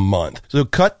 a month. So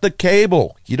cut the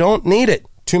cable. You don't need it.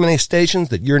 Too many stations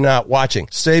that you're not watching.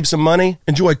 Save some money.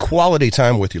 Enjoy quality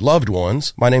time with your loved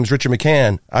ones. My name's Richard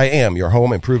McCann. I am your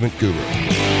home improvement guru.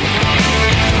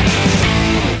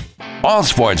 All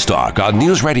Sports Talk on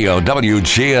News Radio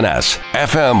WGNS,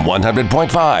 FM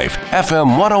 100.5,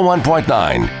 FM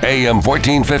 101.9, AM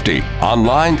 1450,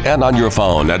 online and on your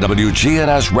phone at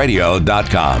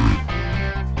WGNSradio.com.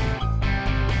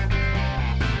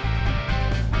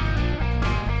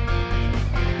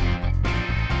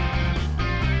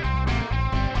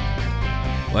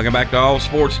 Welcome back to All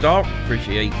Sports Talk.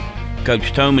 Appreciate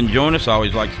Coach Toman joining us.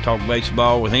 Always like to talk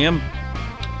baseball with him.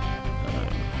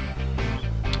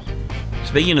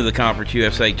 Speaking of the Conference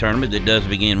USA tournament that does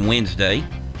begin Wednesday,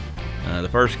 the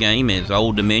first game is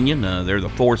Old Dominion. They're the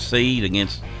 4th seed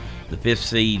against the 5th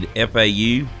seed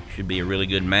FAU. Should be a really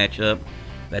good matchup.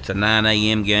 That's a 9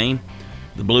 a.m. game.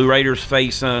 The Blue Raiders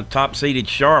face top-seeded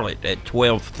Charlotte at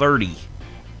 12:30.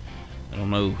 I don't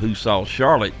know who saw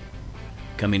Charlotte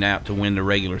coming out to win the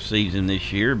regular season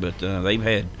this year, but they've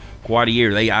had quite a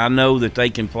year. I know that they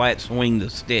can flat swing the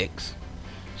sticks,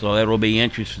 so that will be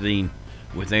interesting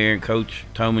with Aaron. Coach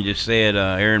Toman just said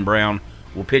Aaron Brown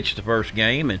will pitch the first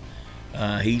game, and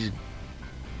he's,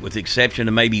 with the exception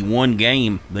of maybe one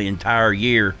game the entire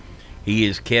year, he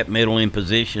has kept Middle in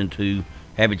position to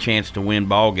have a chance to win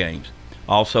ball games.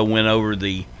 Also went over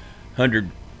the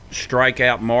 100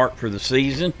 strikeout mark for the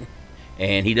season,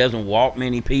 and he doesn't walk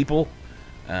many people.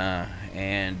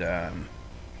 He's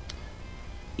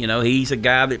a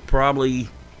guy that probably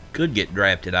could get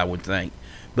drafted, I would think.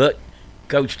 But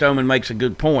Coach Toman makes a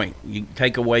good point. You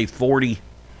take away 40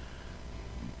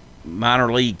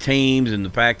 minor league teams and the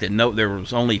fact that there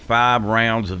was only 5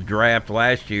 rounds of draft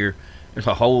last year, there's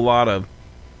a whole lot of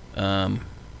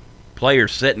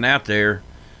players sitting out there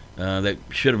that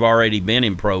should have already been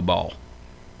in pro ball.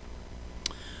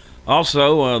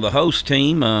 Also, the host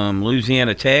team,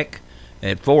 Louisiana Tech,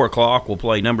 at 4 o'clock will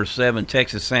play number 7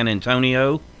 Texas San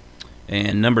Antonio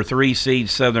and number 3 seed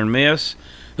Southern Miss.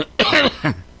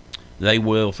 They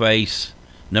will face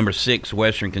number 6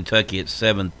 Western Kentucky at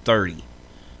 7:30.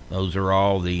 Those are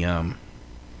all the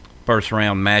first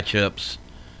round matchups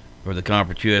for the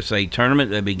Conference USA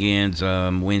tournament that begins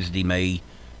Wednesday, May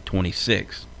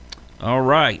 26th. All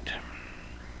right.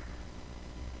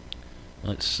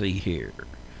 Let's see here.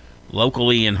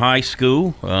 Locally in high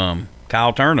school,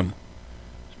 Kyle Turnham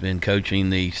has been coaching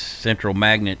the Central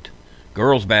Magnet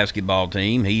girls basketball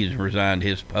team. He's resigned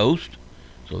his post,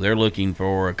 so they're looking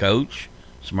for a coach.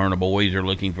 Smyrna boys are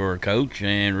looking for a coach,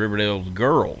 and Riverdale's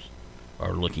girls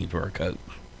are looking for a coach.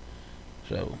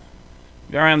 So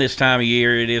around this time of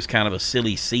year, it is kind of a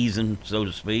silly season, so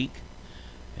to speak.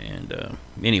 And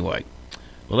anyway,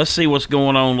 well, let's see what's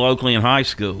going on locally in high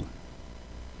school.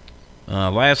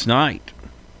 Last night,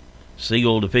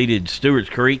 Siegel defeated Stewart's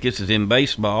Creek. This is in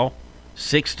baseball,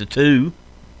 6-2.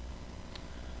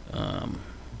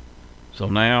 So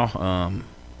now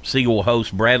Siegel will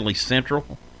host Bradley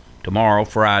Central tomorrow,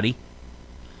 Friday.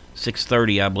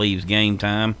 6:30, I believe, is game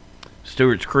time.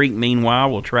 Stewart's Creek,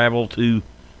 meanwhile, will travel to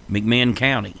McMinn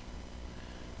County.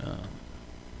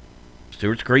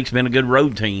 Stewart's Creek's been a good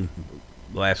road team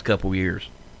the last couple of years.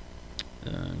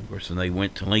 Of course, they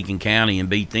went to Lincoln County and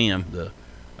beat them, the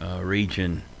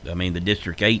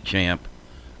District 8 champ,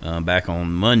 back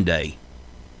on Monday.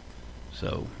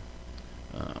 So,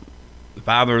 if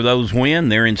either of those win,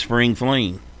 they're in spring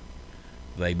fling.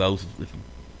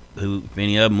 If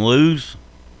any of them lose,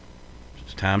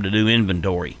 it's time to do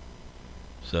inventory.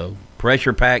 So,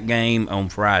 pressure pack game on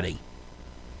Friday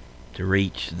to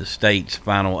reach the state's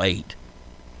final 8.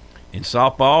 In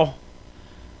softball,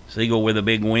 Siegel with a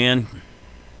big win.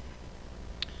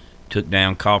 Took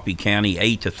down Coffee County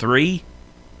 8-3.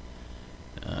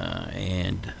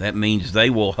 And that means they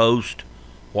will host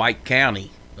White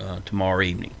County tomorrow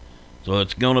evening. So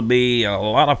it's going to be a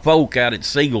lot of folk out at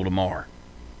Siegel tomorrow.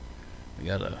 We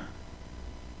got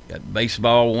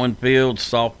baseball one field,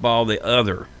 softball the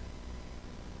other.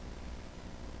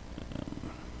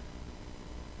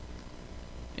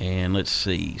 And let's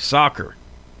see, soccer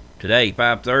today,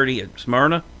 5:30 at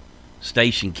Smyrna.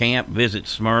 Station Camp visits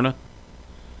Smyrna.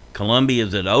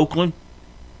 Columbia's at Oakland.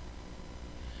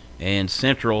 And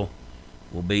Central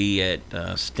will be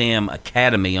at STEM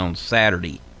Academy on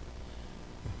Saturday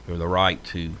for the right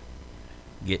to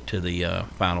get to the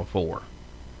Final Four.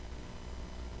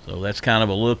 So that's kind of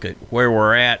a look at where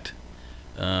we're at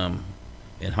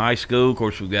in high school. Of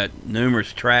course, we've got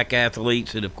numerous track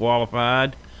athletes that have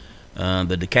qualified.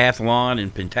 The decathlon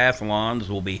and pentathlons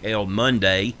will be held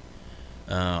Monday.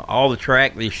 All the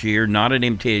track this year, not at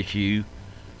MTSU,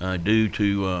 due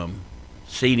to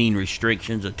seating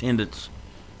restrictions, attendance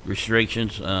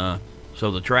restrictions.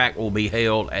 So the track will be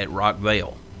held at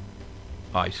Rockvale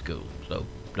High School. So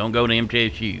don't go to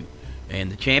MTSU.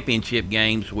 And the championship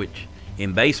games, which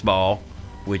in baseball,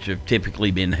 which have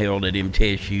typically been held at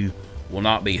MTSU, will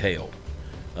not be held.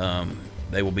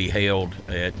 They will be held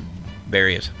at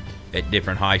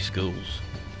different high schools.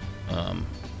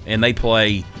 And they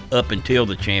play up until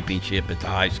the championship at the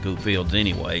high school fields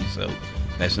anyway, so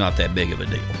that's not that big of a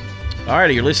deal. All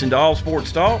right, you're listening to All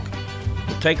Sports Talk.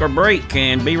 We'll take our break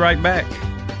and be right back.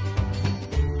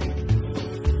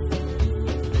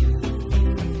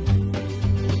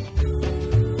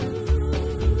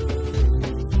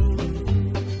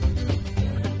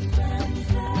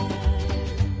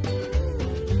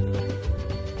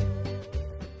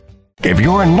 If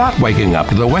you're not waking up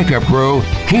to the Wake Up Crew,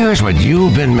 here's what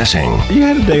you've been missing. You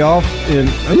had a day off in...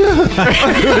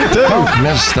 Don't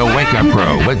miss the Wake Up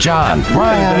Crew with John,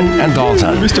 Brian, and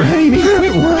Dalton. Mr. Haney,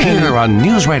 quit running. Here on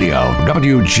News Radio,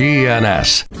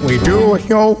 WGNS. We do it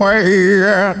your way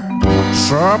at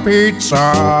Sir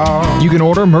Pizza. You can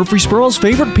order Murfreesboro's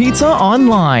favorite pizza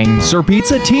online,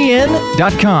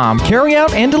 sirpizzatn.com. Carry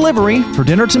out and delivery for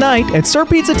dinner tonight at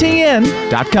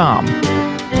sirpizzatn.com.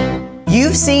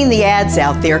 You've seen the ads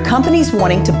out there, companies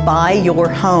wanting to buy your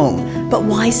home. But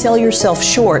why sell yourself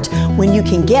short when you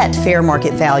can get fair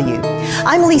market value?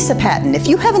 I'm Lisa Patton. If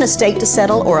you have an estate to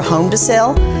settle or a home to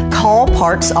sell, call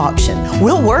Parks Auction.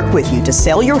 We'll work with you to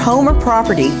sell your home or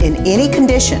property in any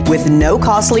condition with no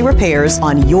costly repairs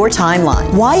on your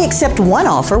timeline. Why accept one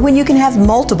offer when you can have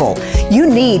multiple? You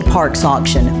need Parks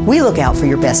Auction. We look out for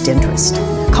your best interest.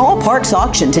 Call Parks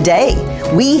Auction today.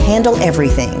 We handle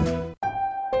everything.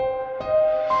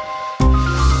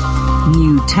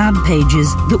 New tab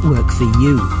pages that work for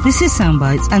you. This is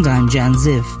Soundbites and I'm Jan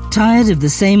Ziff. Tired of the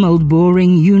same old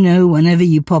boring whenever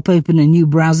you pop open a new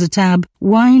browser tab?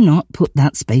 Why not put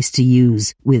that space to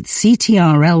use with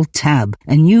CTRL Tab,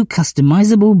 a new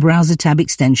customizable browser tab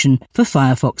extension for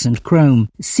Firefox and Chrome.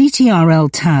 CTRL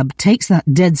Tab takes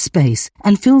that dead space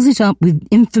and fills it up with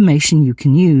information you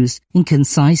can use in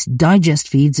concise digest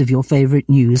feeds of your favorite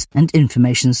news and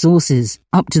information sources.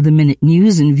 Up-to-the-minute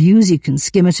news and views you can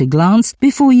skim at a glance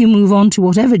before you move on to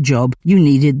whatever job you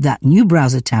needed that new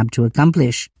browser tab to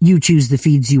accomplish. You choose the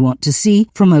feeds you want to see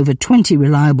from over 20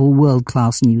 reliable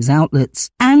world-class news outlets,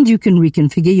 and you can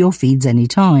reconfigure your feeds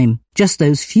anytime. Just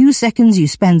those few seconds you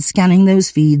spend scanning those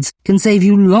feeds can save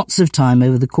you lots of time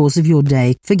over the course of your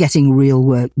day for getting real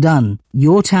work done.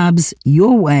 Your tabs,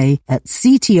 your way at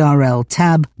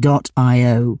ctrltab.io.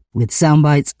 With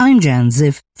Soundbites, I'm Jan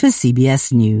Ziff for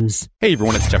CBS News. Hey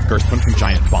everyone, it's Jeff Gerstmann from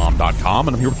GiantBomb.com,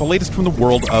 and I'm here with the latest from the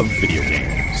world of video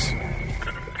games.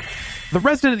 The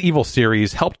Resident Evil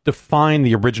series helped define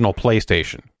the original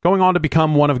PlayStation, going on to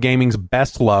become one of gaming's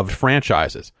best-loved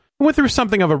franchises. It went through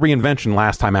something of a reinvention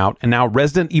last time out, and now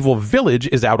Resident Evil Village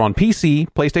is out on PC,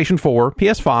 PlayStation 4,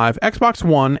 PS5, Xbox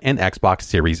One, and Xbox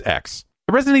Series X.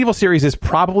 The Resident Evil series is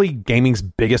probably gaming's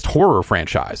biggest horror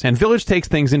franchise, and Village takes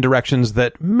things in directions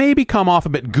that maybe come off a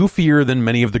bit goofier than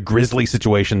many of the grisly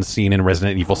situations seen in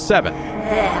Resident Evil 7.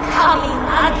 They're coming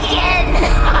again!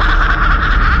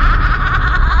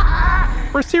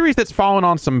 For a series that's fallen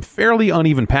on some fairly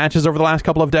uneven patches over the last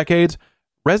couple of decades,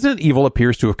 Resident Evil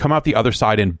appears to have come out the other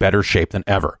side in better shape than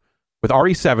ever. With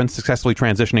RE7 successfully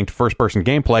transitioning to first-person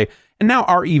gameplay, and now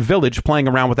RE Village playing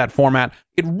around with that format,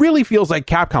 it really feels like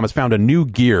Capcom has found a new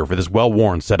gear for this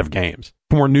well-worn set of games.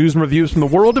 For more news and reviews from the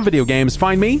world of video games,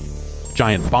 find me,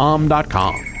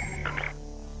 GiantBomb.com.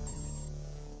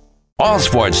 All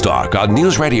Sports Talk on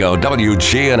News Radio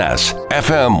WGNS,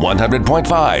 FM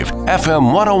 100.5,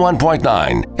 FM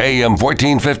 101.9, AM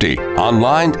 1450,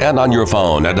 online and on your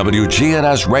phone at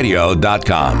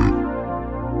WGNSradio.com.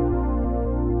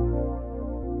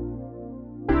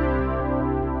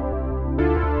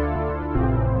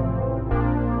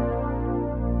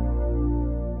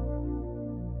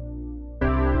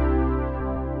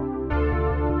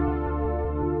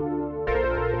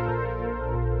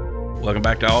 Welcome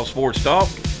back to All Sports Talk.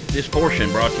 This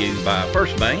portion brought to you by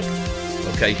First Bank,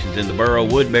 locations in the borough,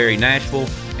 Woodbury, Nashville,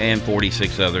 and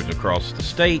 46 others across the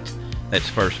state. That's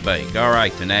First Bank. All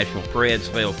right, the Nashville Preds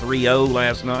fell 3-0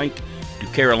 last night to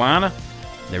Carolina.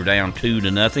 They were down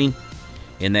 2-0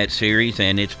 in that series,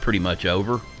 and it's pretty much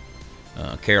over.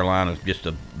 Carolina's just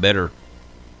a better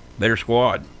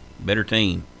squad, better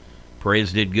team.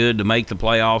 Preds did good to make the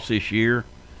playoffs this year.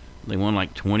 They won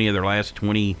like 20 of their last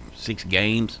 26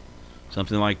 games.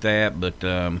 Something like that, but,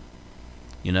 they're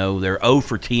 0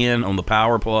 for 10 on the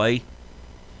power play,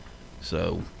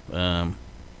 so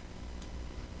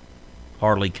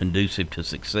hardly conducive to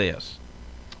success.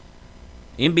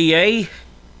 NBA,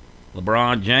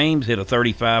 LeBron James hit a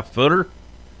 35-footer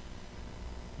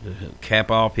to cap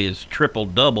off his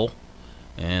triple-double,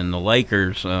 and the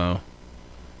Lakers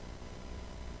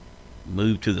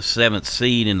moved to the 7th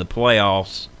seed in the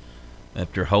playoffs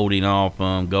after holding off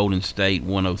Golden State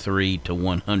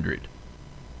 103-100.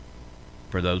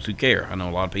 For those who care. I know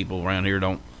a lot of people around here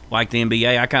don't like the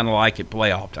NBA. I kind of like it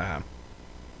playoff time.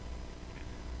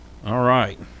 All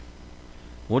right.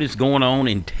 What is going on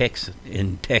in Texas?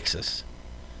 The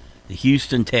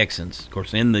Houston Texans, of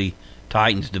course, in the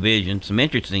Titans division. Some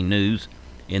interesting news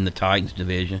in the Titans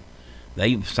division.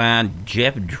 They've signed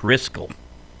Jeff Driscoll,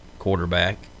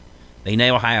 quarterback. They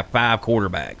now have 5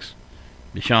 quarterbacks.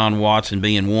 Deshaun Watson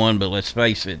being one, but let's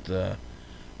face it,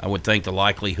 I would think the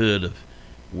likelihood of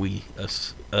we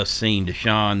us seen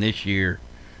Deshaun this year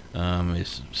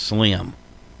is slim.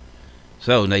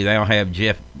 So they now have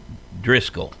Jeff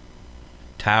Driscoll,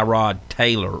 Tyrod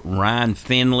Taylor, Ryan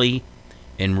Finley,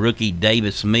 and rookie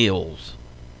Davis Mills,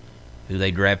 who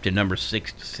they drafted number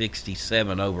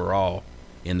 67 overall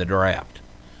in the draft.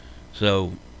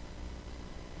 So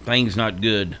things not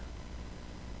good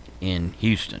in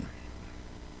Houston.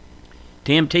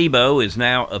 Tim Tebow is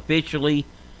now officially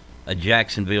a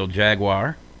Jacksonville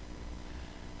Jaguar.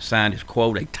 Signed as,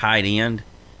 quote, a tight end.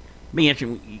 Be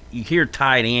interesting. You hear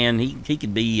tight end, he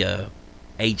could be a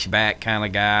H-back kind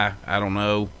of guy. I don't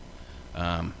know.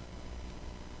 I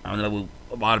know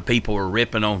a lot of people are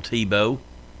ripping on Tebow,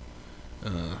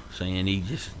 saying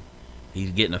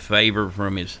he's getting a favor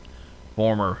from his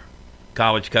former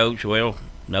college coach. Well,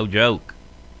 no joke.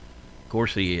 Of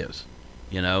course he is.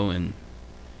 And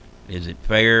is it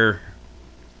fair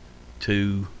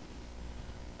to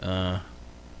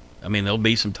there'll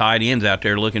be some tight ends out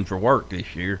there looking for work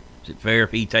this year. Is it fair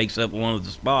if he takes up one of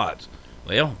the spots?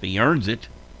 Well, if he earns it,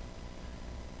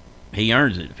 he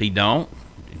earns it. If he don't,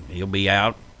 he'll be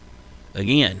out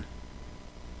again.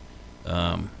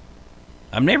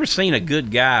 I've never seen a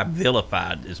good guy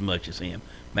vilified as much as him.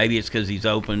 Maybe it's because he's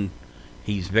open.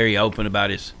 He's very open about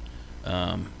his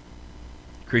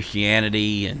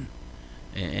Christianity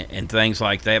and things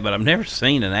like that. But I've never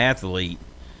seen an athlete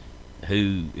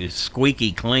who is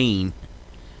squeaky clean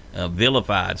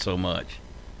vilified so much.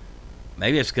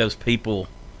 Maybe it's because people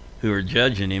who are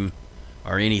judging him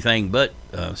are anything but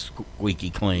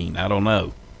squeaky clean. I don't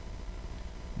know.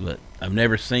 But I've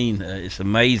never seen, it's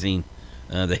amazing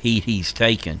the heat he's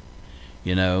taken,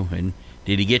 And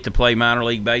did he get to play minor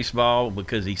league baseball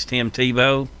because he's Tim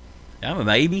Tebow?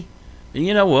 Maybe. And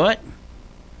you know what?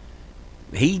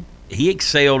 He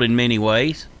excelled in many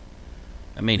ways.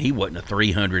 He wasn't a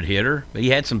 300 hitter, but he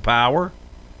had some power.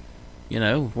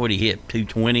 What he hit,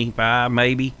 225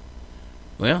 maybe?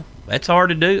 Well, that's hard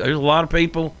to do. There's a lot of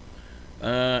people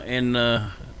in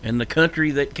the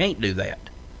country that can't do that.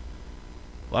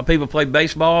 A lot of people play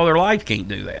baseball all their life, can't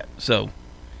do that. So,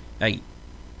 hey,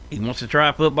 he wants to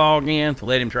try football again,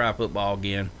 let him try football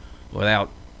again without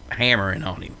hammering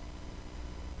on him.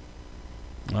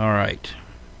 All right.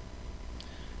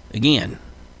 Again,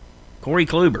 Corey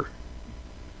Kluber,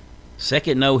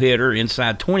 second no-hitter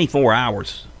inside 24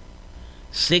 hours,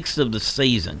 6th of the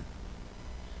season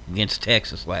against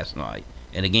Texas last night.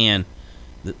 And again,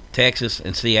 Texas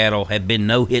and Seattle have been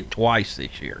no-hit twice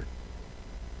this year.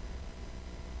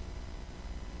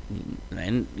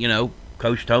 And,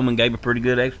 Coach Tolman gave a pretty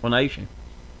good explanation.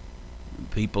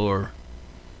 There's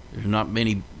not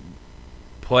many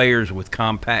players with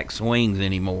compact swings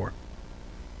anymore.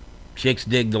 Chicks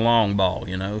dig the long ball,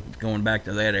 it's going back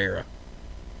to that era.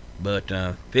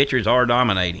 But pitchers are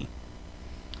dominating.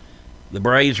 The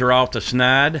Braves are off the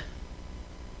snide.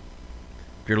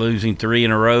 They're losing 3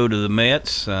 in a row to the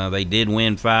Mets. They did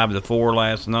win 5-4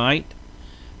 last night.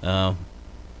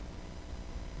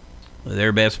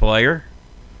 Their best player,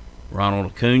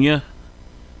 Ronald Acuna,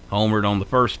 homered on the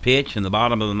first pitch in the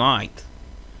bottom of the 9th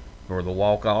for the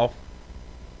walk-off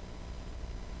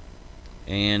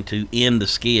and to end the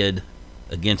skid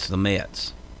against the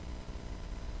Mets.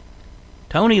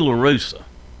 Tony La Russa,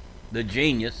 the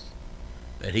genius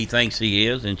that he thinks he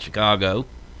is in Chicago,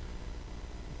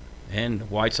 and the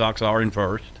White Sox are in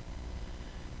first,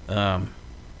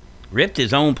 ripped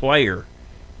his own player,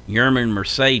 Yerman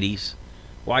Mercedes.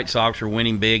 White Sox are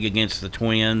winning big against the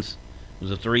Twins. It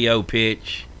was a 3-0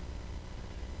 pitch.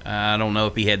 I don't know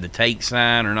if he had the take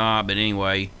sign or not, but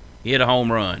anyway, he hit a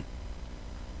home run.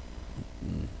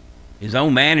 His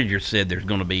own manager said there's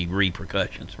going to be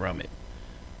repercussions from it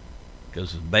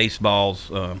because of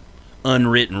baseball's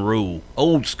unwritten rule,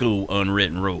 old school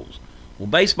unwritten rules. Well,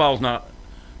 baseball,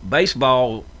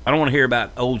 I don't want to hear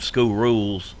about old school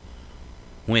rules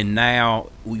when now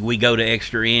we go to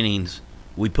extra innings,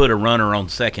 we put a runner on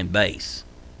second base.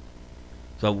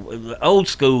 So the old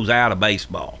school's out of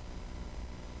baseball.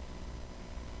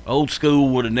 Old school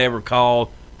would have never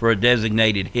called for a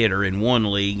designated hitter in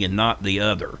one league and not the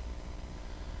other.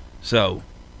 So,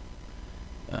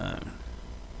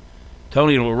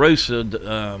 Tony La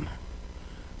Russa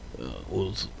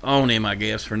was on him, I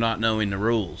guess, for not knowing the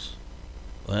rules.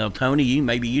 Well, Tony,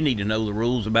 maybe you need to know the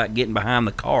rules about getting behind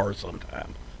the car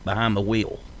sometime, behind the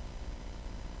wheel.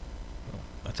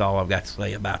 That's all I've got to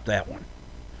say about that one.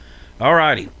 All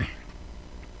righty.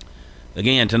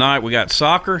 Again, tonight we got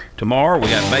soccer. Tomorrow we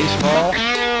got baseball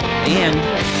and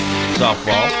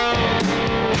softball.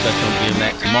 Touch on again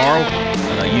that tomorrow.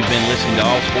 You've been listening to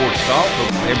All Sports Talk.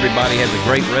 Hope everybody has a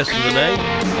great rest of the day,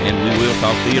 and we will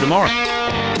talk to you tomorrow.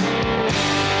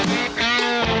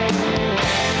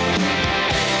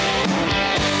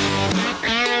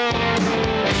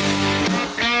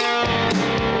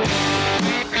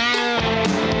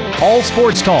 All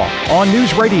Sports Talk on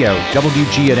News Radio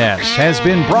WGNS has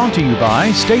been brought to you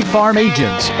by State Farm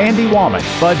agents Andy Womack,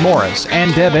 Bud Morris,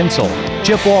 and Deb Insel.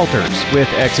 Chip Walters with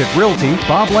Exit Realty,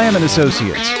 Bob Lamb and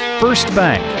Associates. First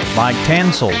Bank, Mike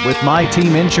Tansel with My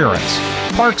Team Insurance.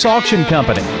 Parks Auction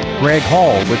Company, Greg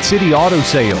Hall with City Auto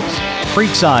Sales.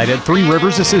 Creekside at Three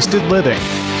Rivers Assisted Living.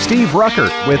 Steve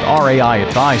Ruckert with RAI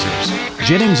Advisors.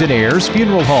 Jennings and Ayers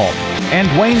Funeral Home. And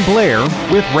Wayne Blair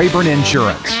with Rayburn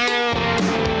Insurance.